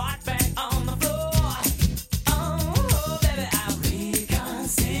my heart back on the floor. Oh, baby, I'll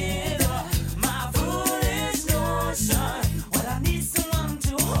reconsider my foolish notion. Well, I need someone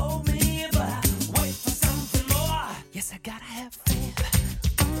to hold me, but I wait for something more. Yes, I gotta have faith.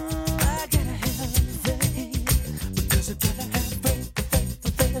 I gotta have faith. Because I gotta have faith.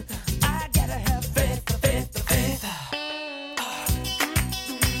 I gotta have faith.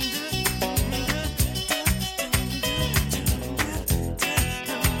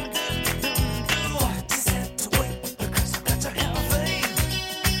 Just have to wait because I got to have faith.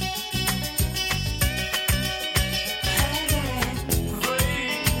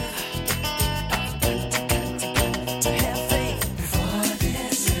 To have faith. Before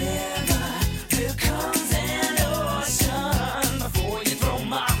this river, there comes an ocean. Before you throw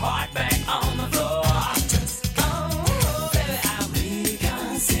my heart back on the floor. Oh, baby, I'll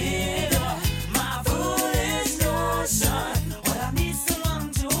reconsider my foolish notion. Well, I need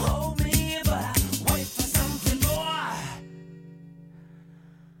someone to hold me, but I wait for something more.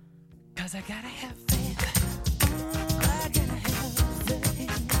 'Cause I gotta have faith. I gotta have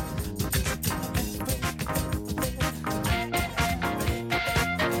faith.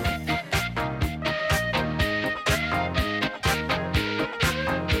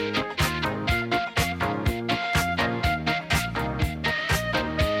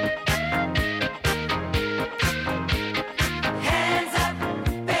 Hands up,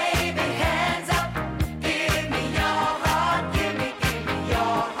 baby, hands up. Give me your heart, give me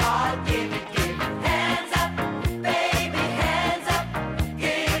your heart, give me. Hands up, baby.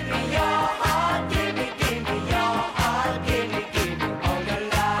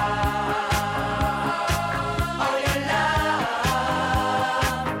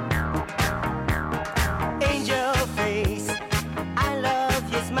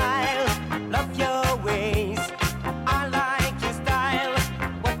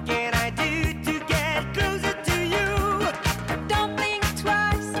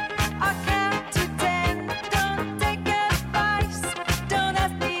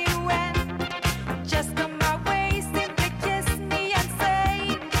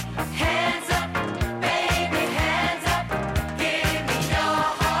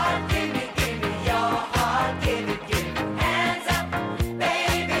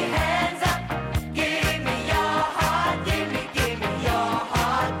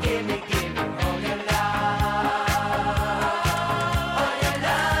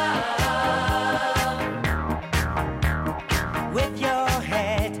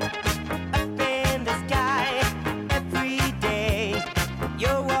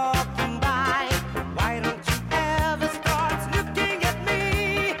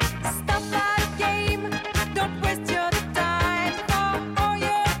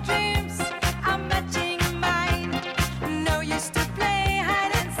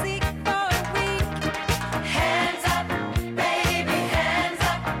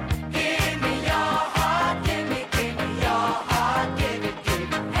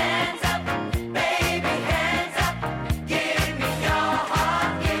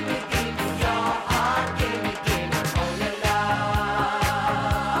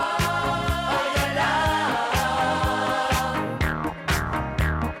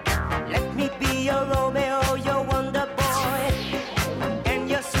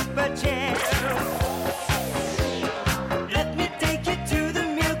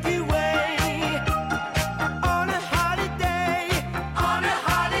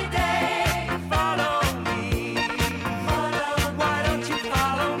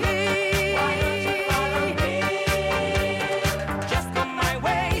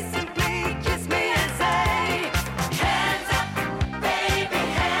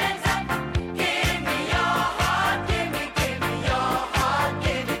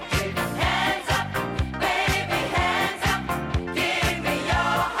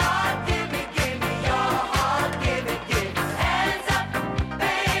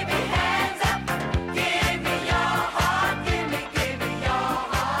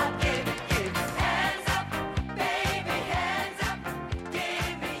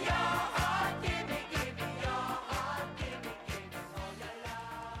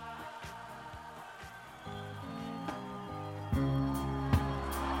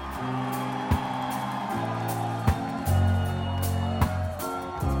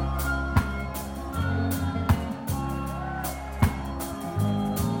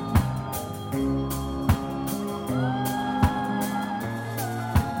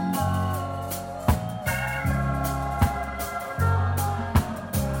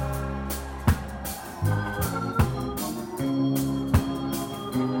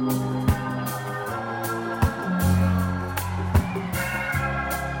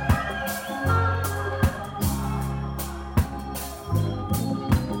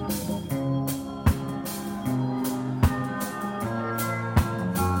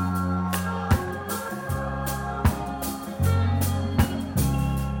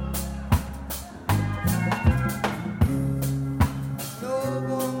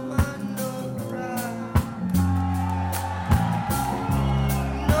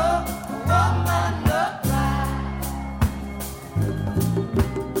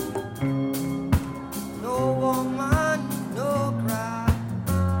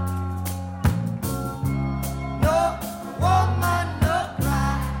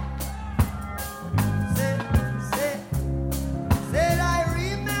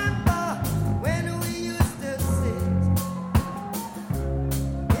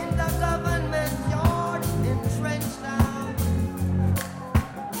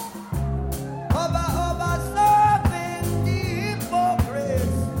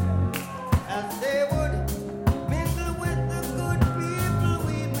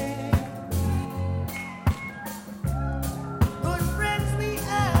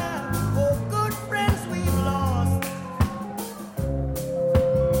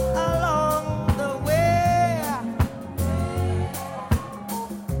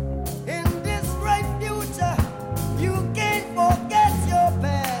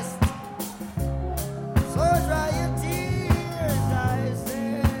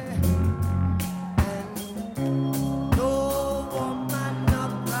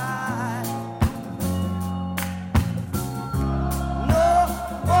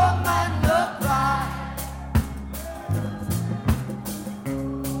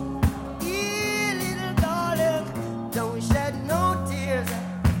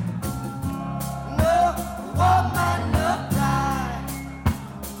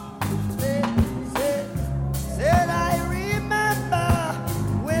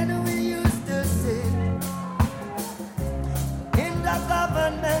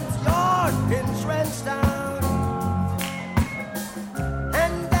 tenements, yard entrenched down.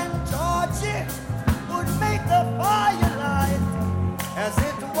 And then Georgie would make the firelight as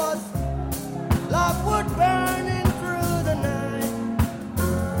it was logwood burning through the night.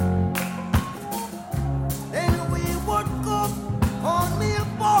 Then we would cook cornmeal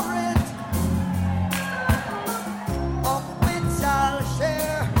porridge, of which I'll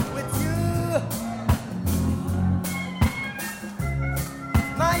share with you.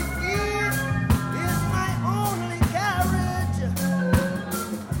 My fear is my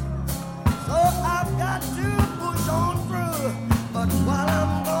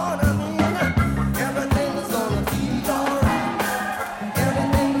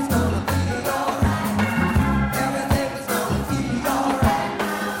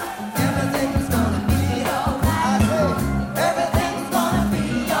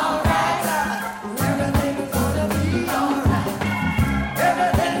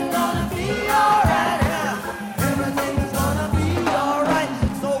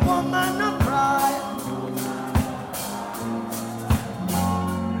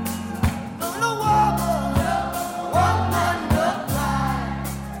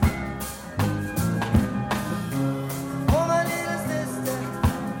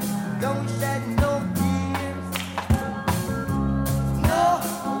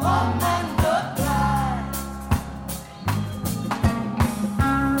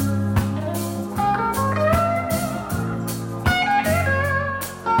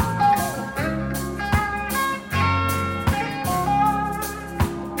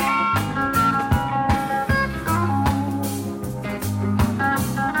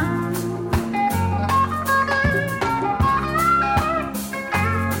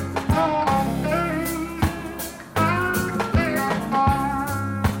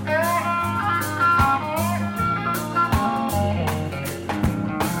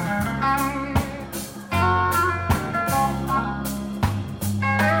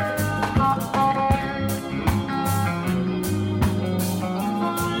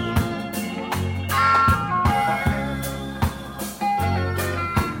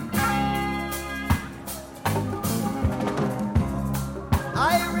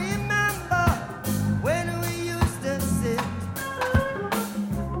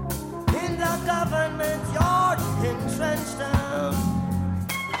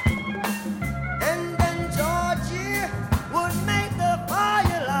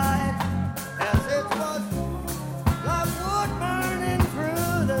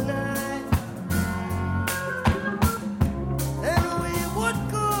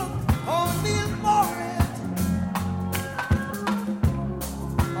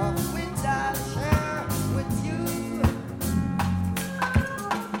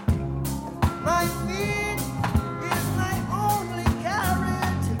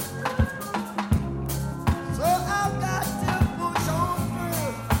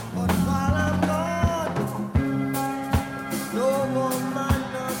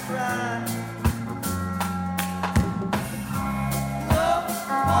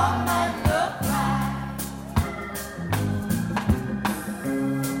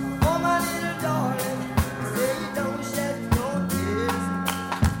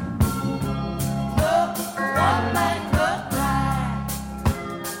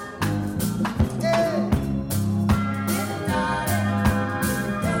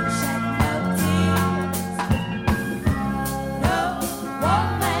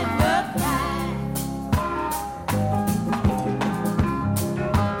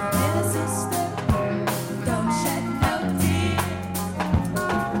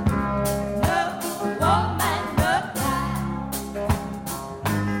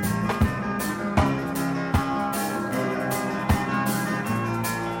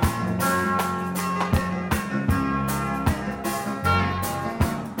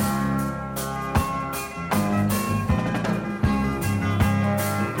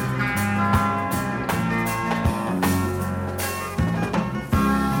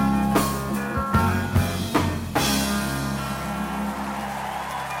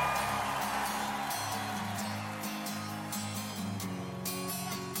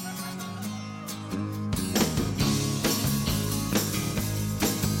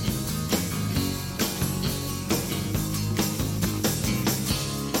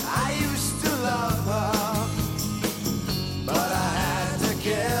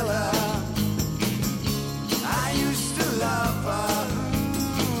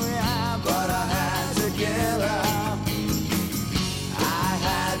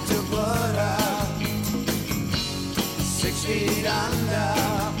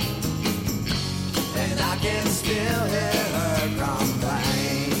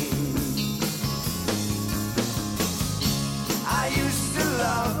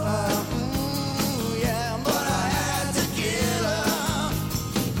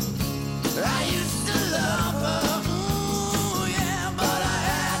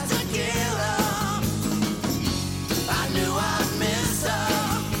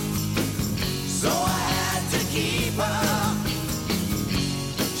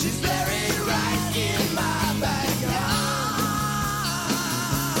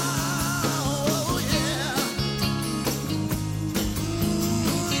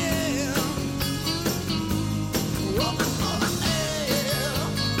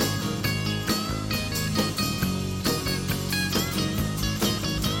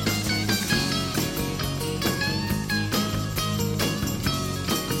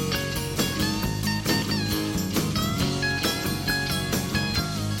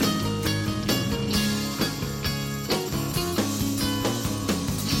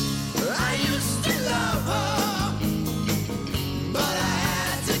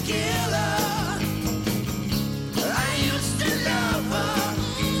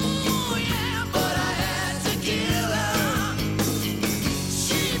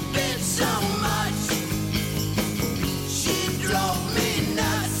so much. She drove me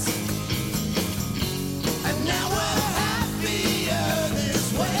nuts. And now we're happier this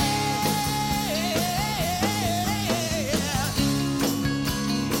way.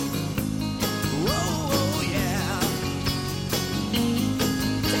 Oh yeah.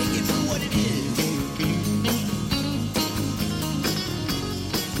 Take it for what it is.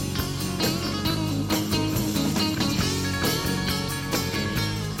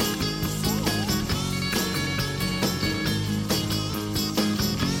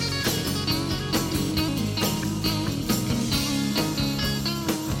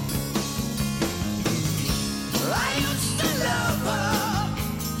 I used to love her,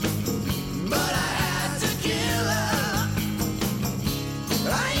 but I had to kill her.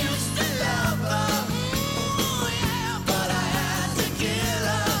 I used to love her, ooh, yeah, but I had to kill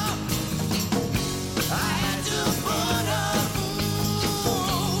her. I had to put her,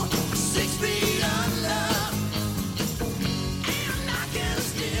 ooh, 6 feet under, and I can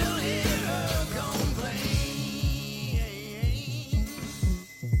still hear her complain.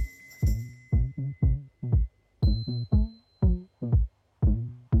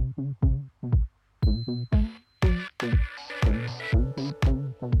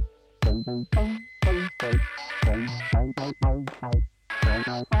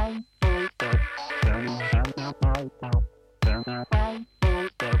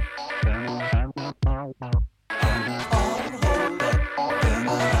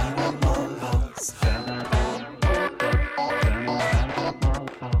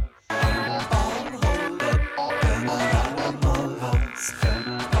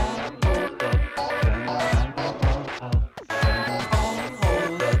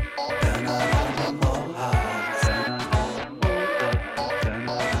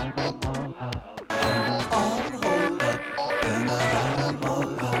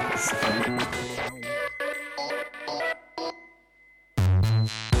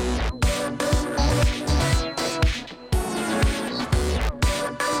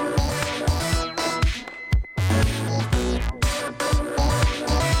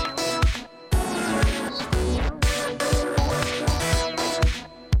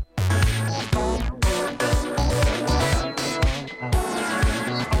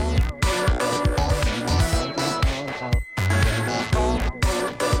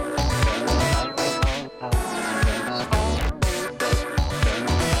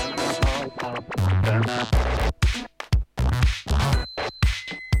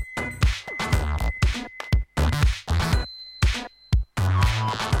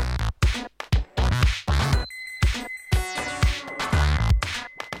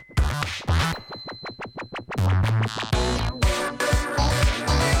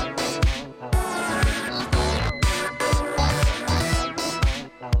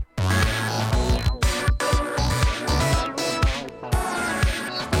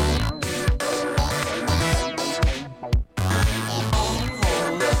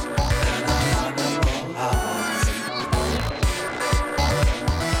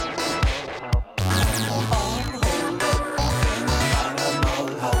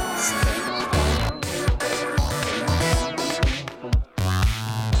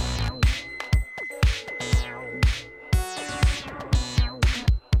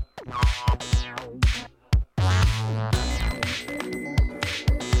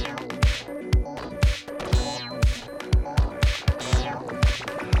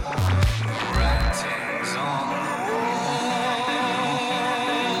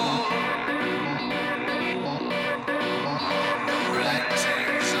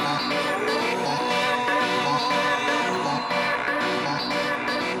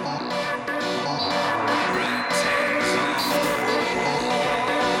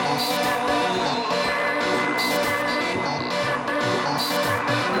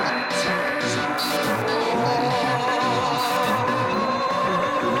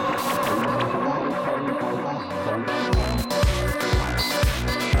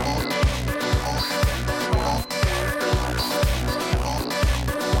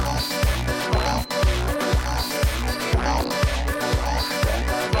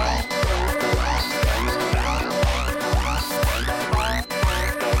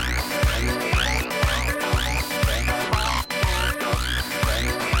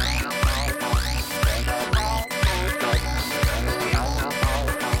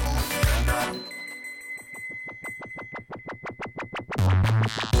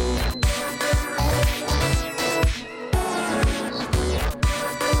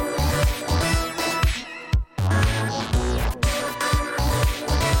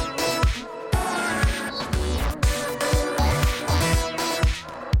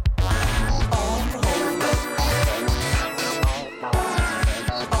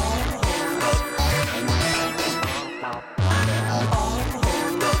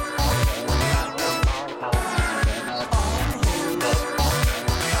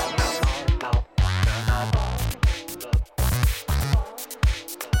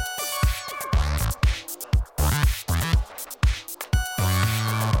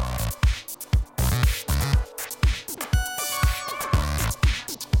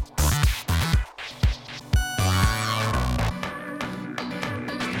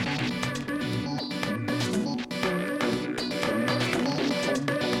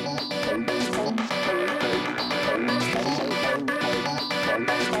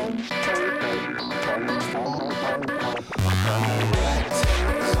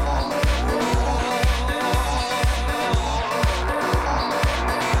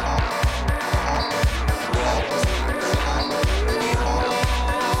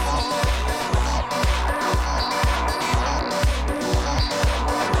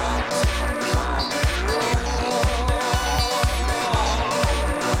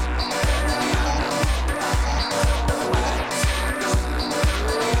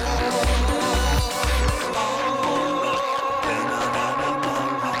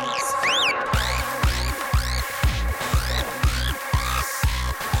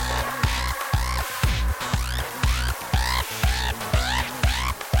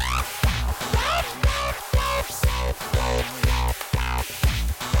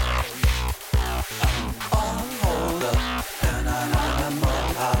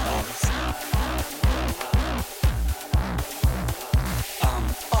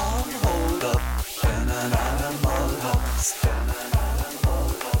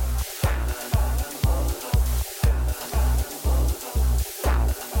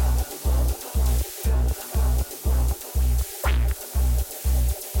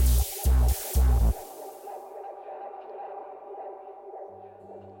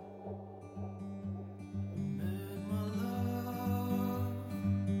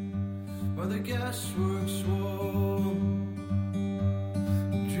 gasworks wall.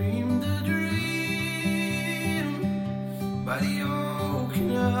 Dreamed a dream by the old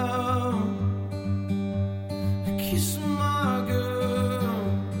canal. Kiss my girl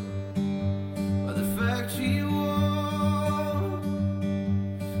by the factory wall.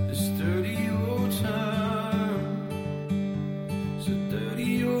 This dirty old town, it's a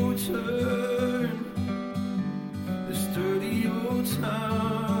dirty old turn. This dirty old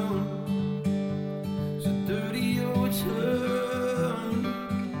town, it's a dirty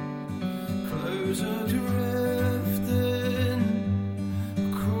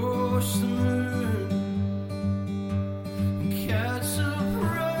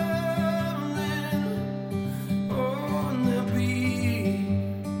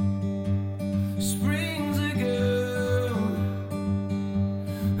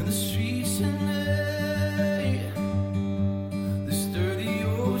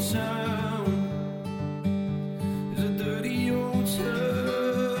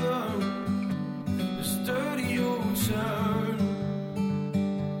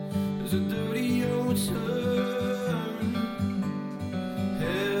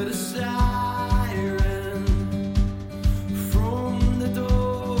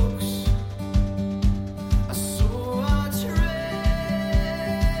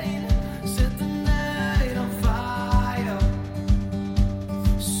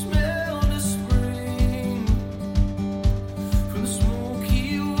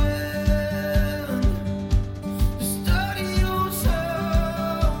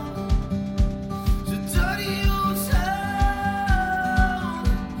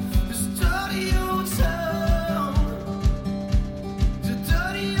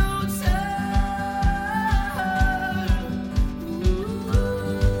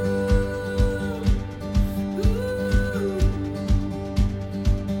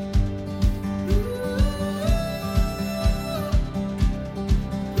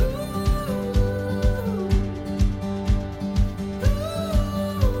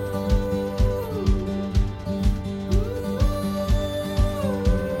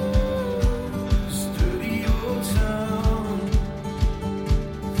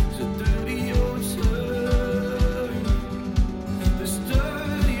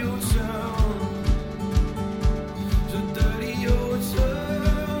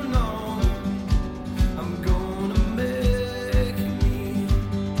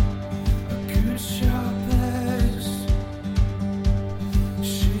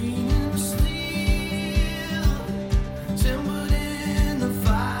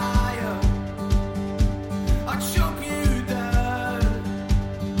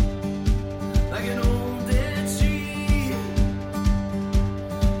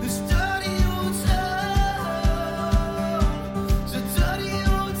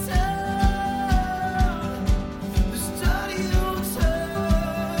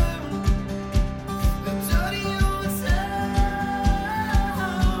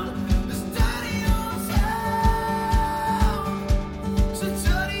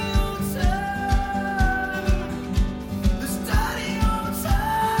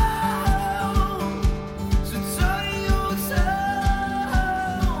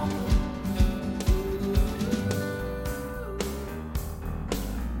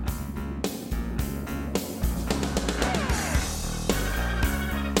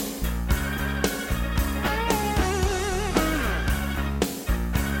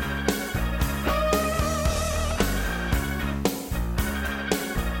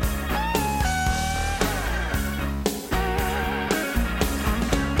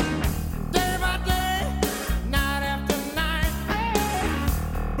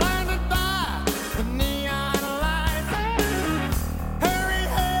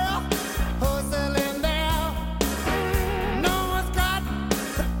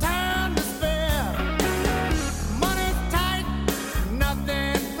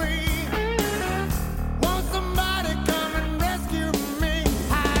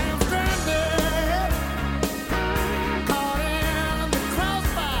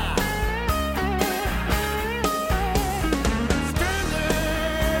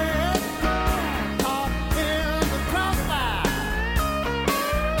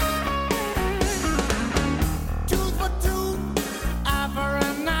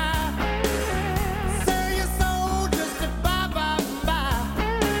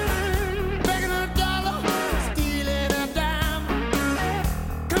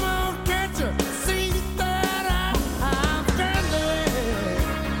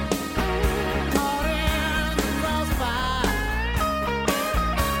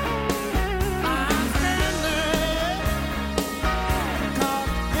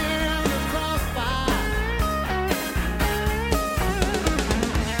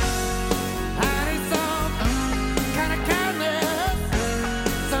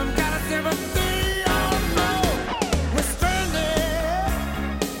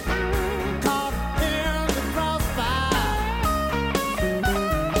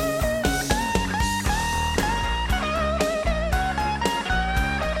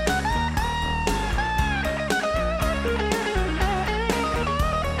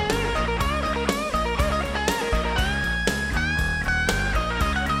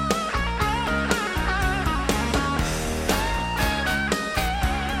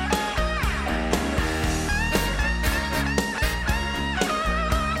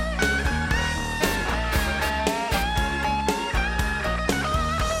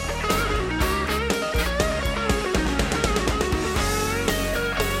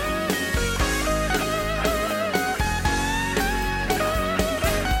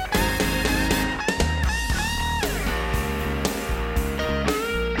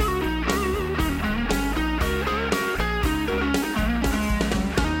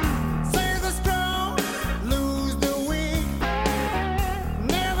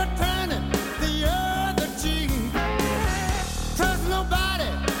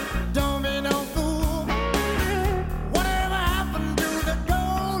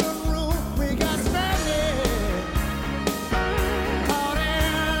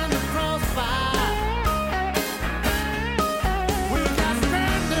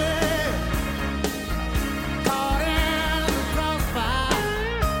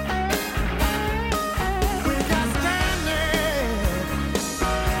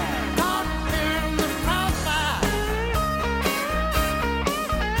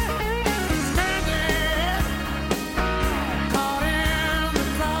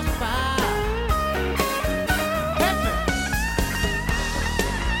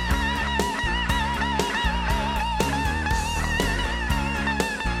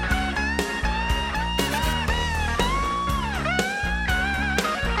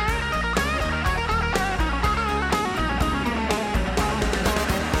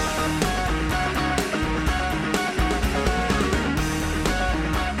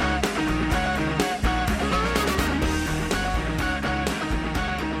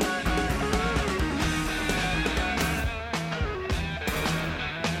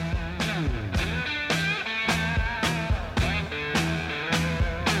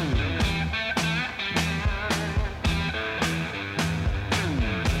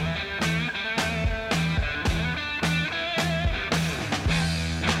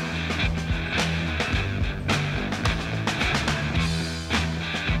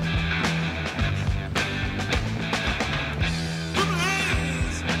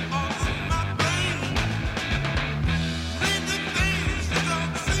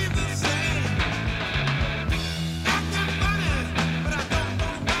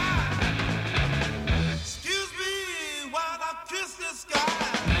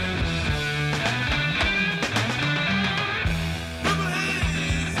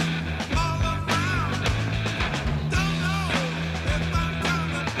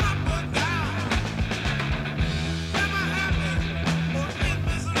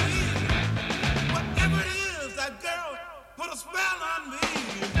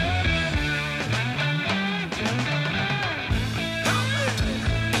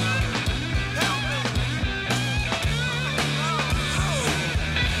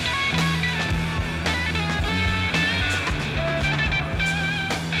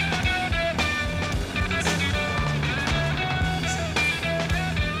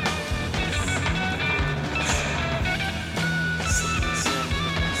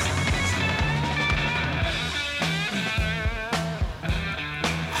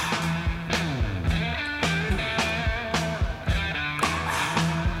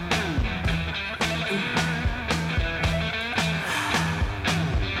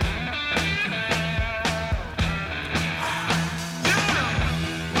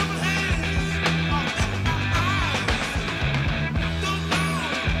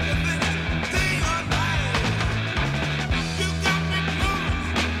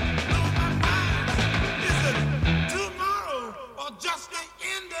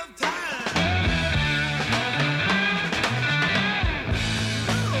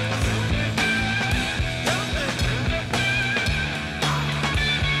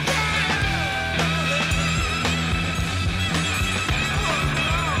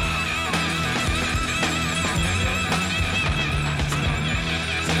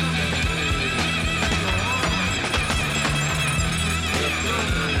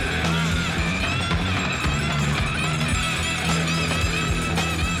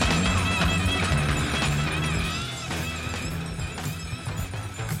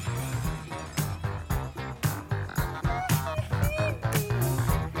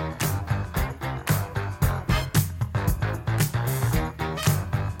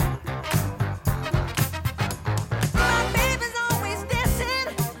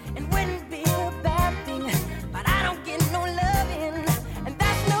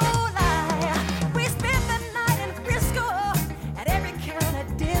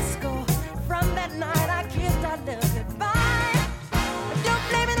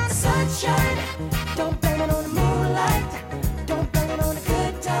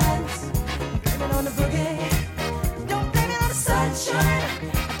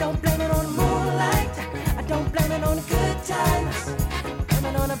good times.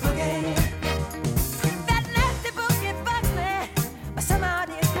 Blaming on a boogie. That nasty boogie bugs me, but somehow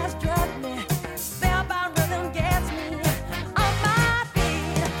it has drugged me. Spellbound rhythm gets me on my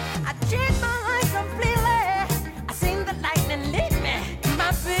feet. I changed my life completely. I seen the lightning lead me.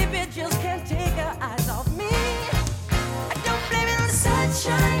 My baby just can't take her eyes off me. I don't blame it on the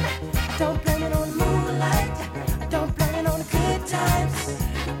sunshine. I don't blame it on the moonlight. I don't blame it on the good times.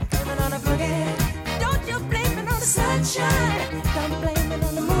 Blame it on the boogie. Don't you blame it on the sunshine. Don't blame it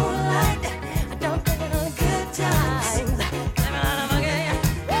on the moonlight. I don't blame it on the good times. Blame it on the boogie.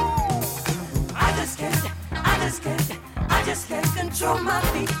 I just can't control my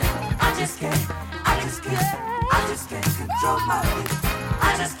feet. I just can't control my feet. I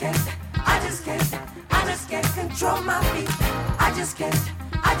just can't control my feet.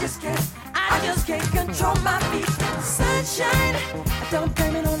 I just can't control my feet. Sunshine, I don't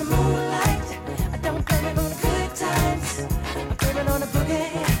blame it on the moonlight. I don't blame it on the good times. I blame it on the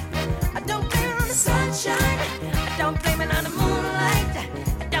boogie. I don't blame it on the sunshine. I don't blame it on the moonlight.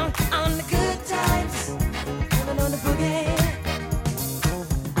 I don't on the good times. I blame it on the boogie.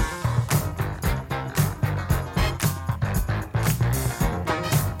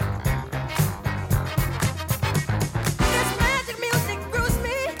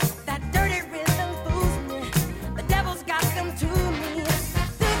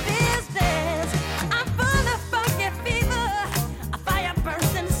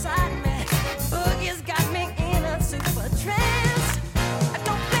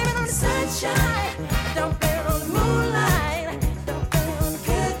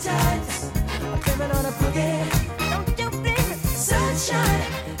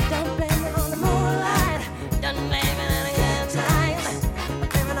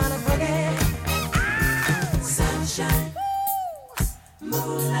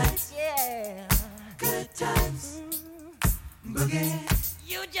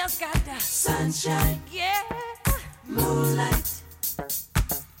 Sunshine, yeah, moonlight,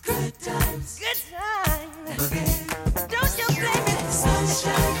 good times, boogie. Don't you blame it,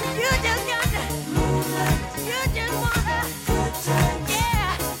 sunshine. You just got the moonlight. You just wanna good times,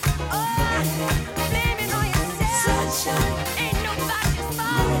 yeah. Oh, blame it on yourself, sunshine. Ain't nobody's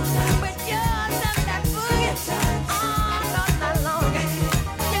fault but yours and that boogie. Oh, not that long.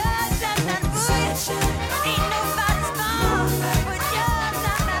 Yours and that boogie. Ain't nobody's fault but yours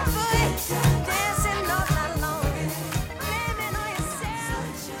and that boogie. Dancing all night long. Blame it on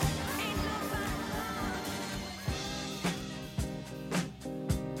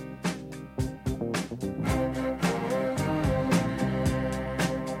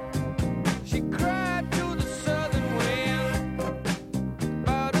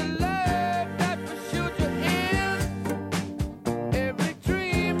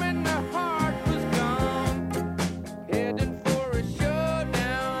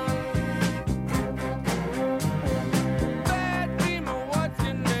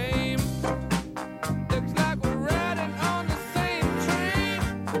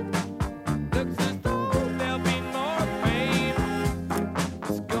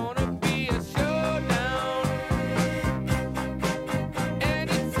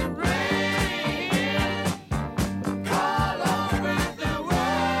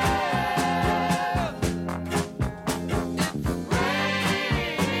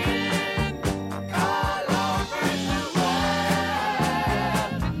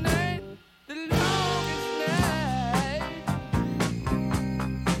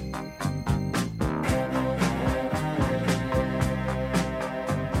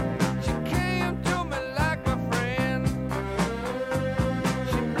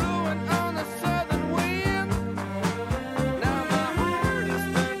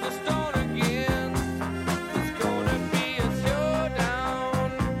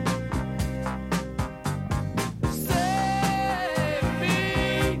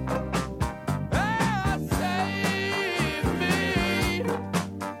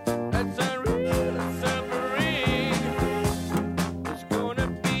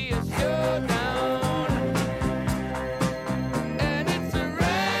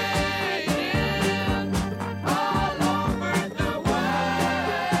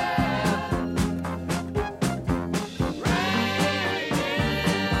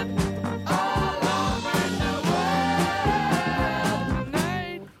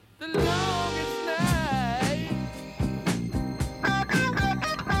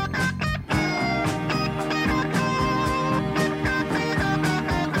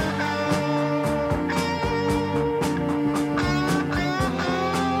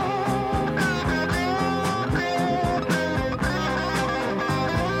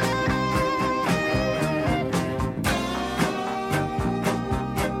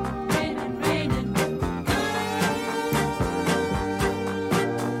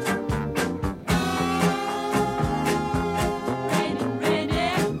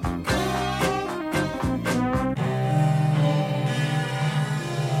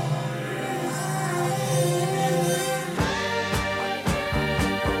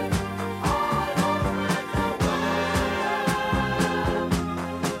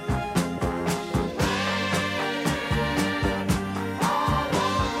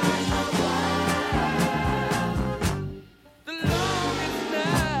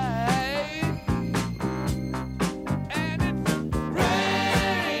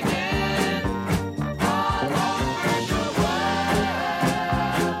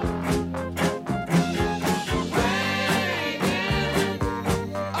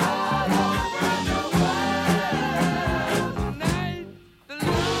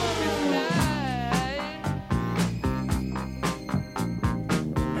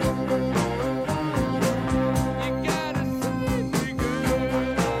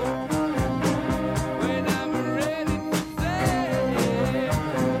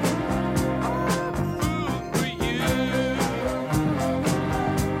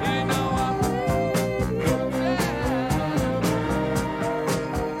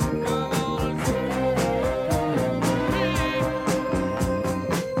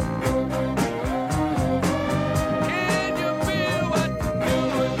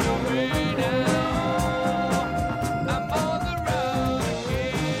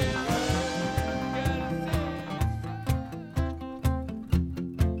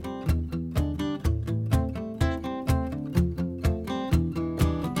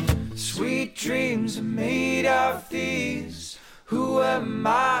Sweet dreams are made of these. Who am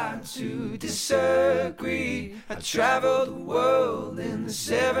I to disagree? I travel the world in the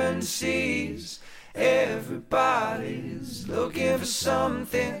 7 seas. Everybody's looking for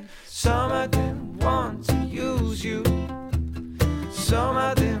something. Some of them want to use you. Some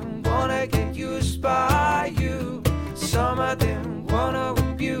of them wanna get used by you. Some of them wanna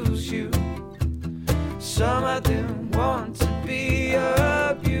abuse you. Some of them want to be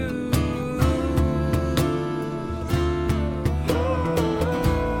abused.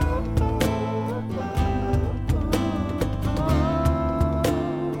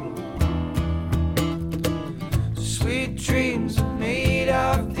 Sweet dreams are made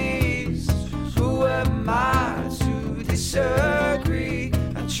of these. Who am I to disagree?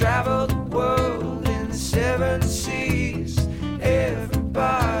 I travel the world in the 7 seas.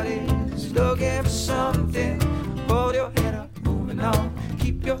 Everybody's looking for something. Hold your head up, moving on.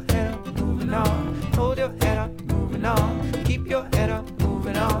 Keep your head up, moving on. Hold your head up, moving on. Keep your head up,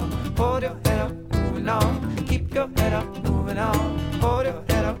 moving on. Hold your head up, moving on. Keep your head up, moving on. Hold your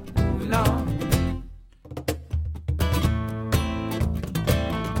head up, moving on.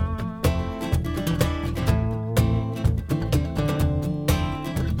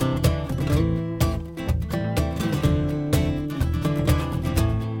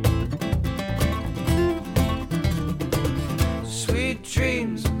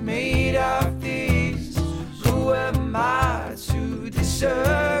 Dreams are made of these. Who am I to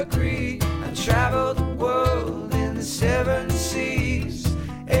disagree? I travel the world in the 7 seas.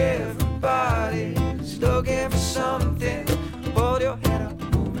 Everybody's looking for something. Hold your head up,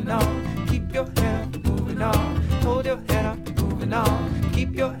 moving on. Keep your head up, moving on. Hold your head up, moving on.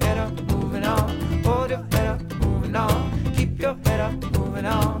 Keep your head up, moving on. Hold your head up, moving on. Keep your head up, moving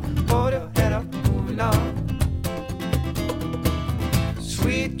on. Hold your head up, moving on.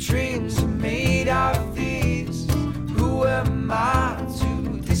 Sweet dreams are made of these. Who am I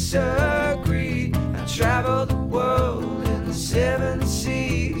to disagree? I travel the world in the 7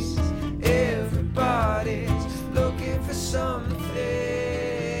 seas. Everybody's looking for something.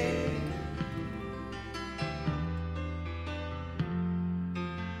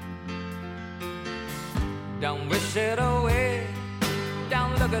 Don't wish it away.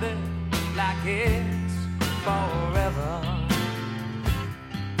 Don't look at it like it's forever.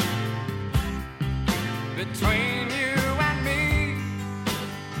 Between you and me,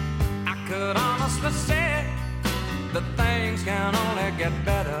 I could honestly say that things can only get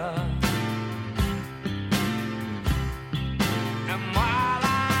better. And while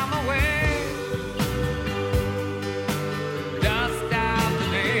I'm away, dust out the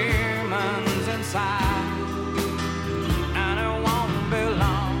demons inside. And it won't be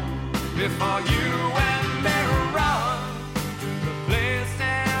long before you and me run to the place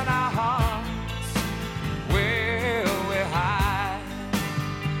in our hearts where we hide.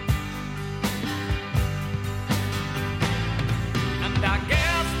 And I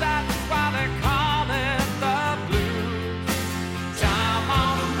guess that's why they call it the blues. Time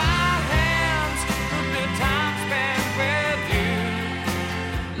on my hands, good time spent with you.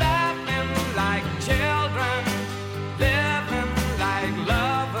 Laughing like children, living like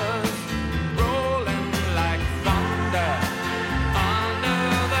lovers, rolling like thunder under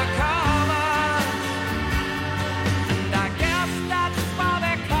the covers. And I guess that's why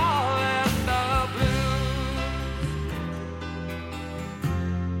they call it the blues.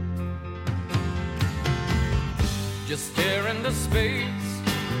 Just stare into space,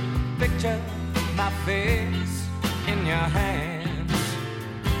 picture my face in your hand.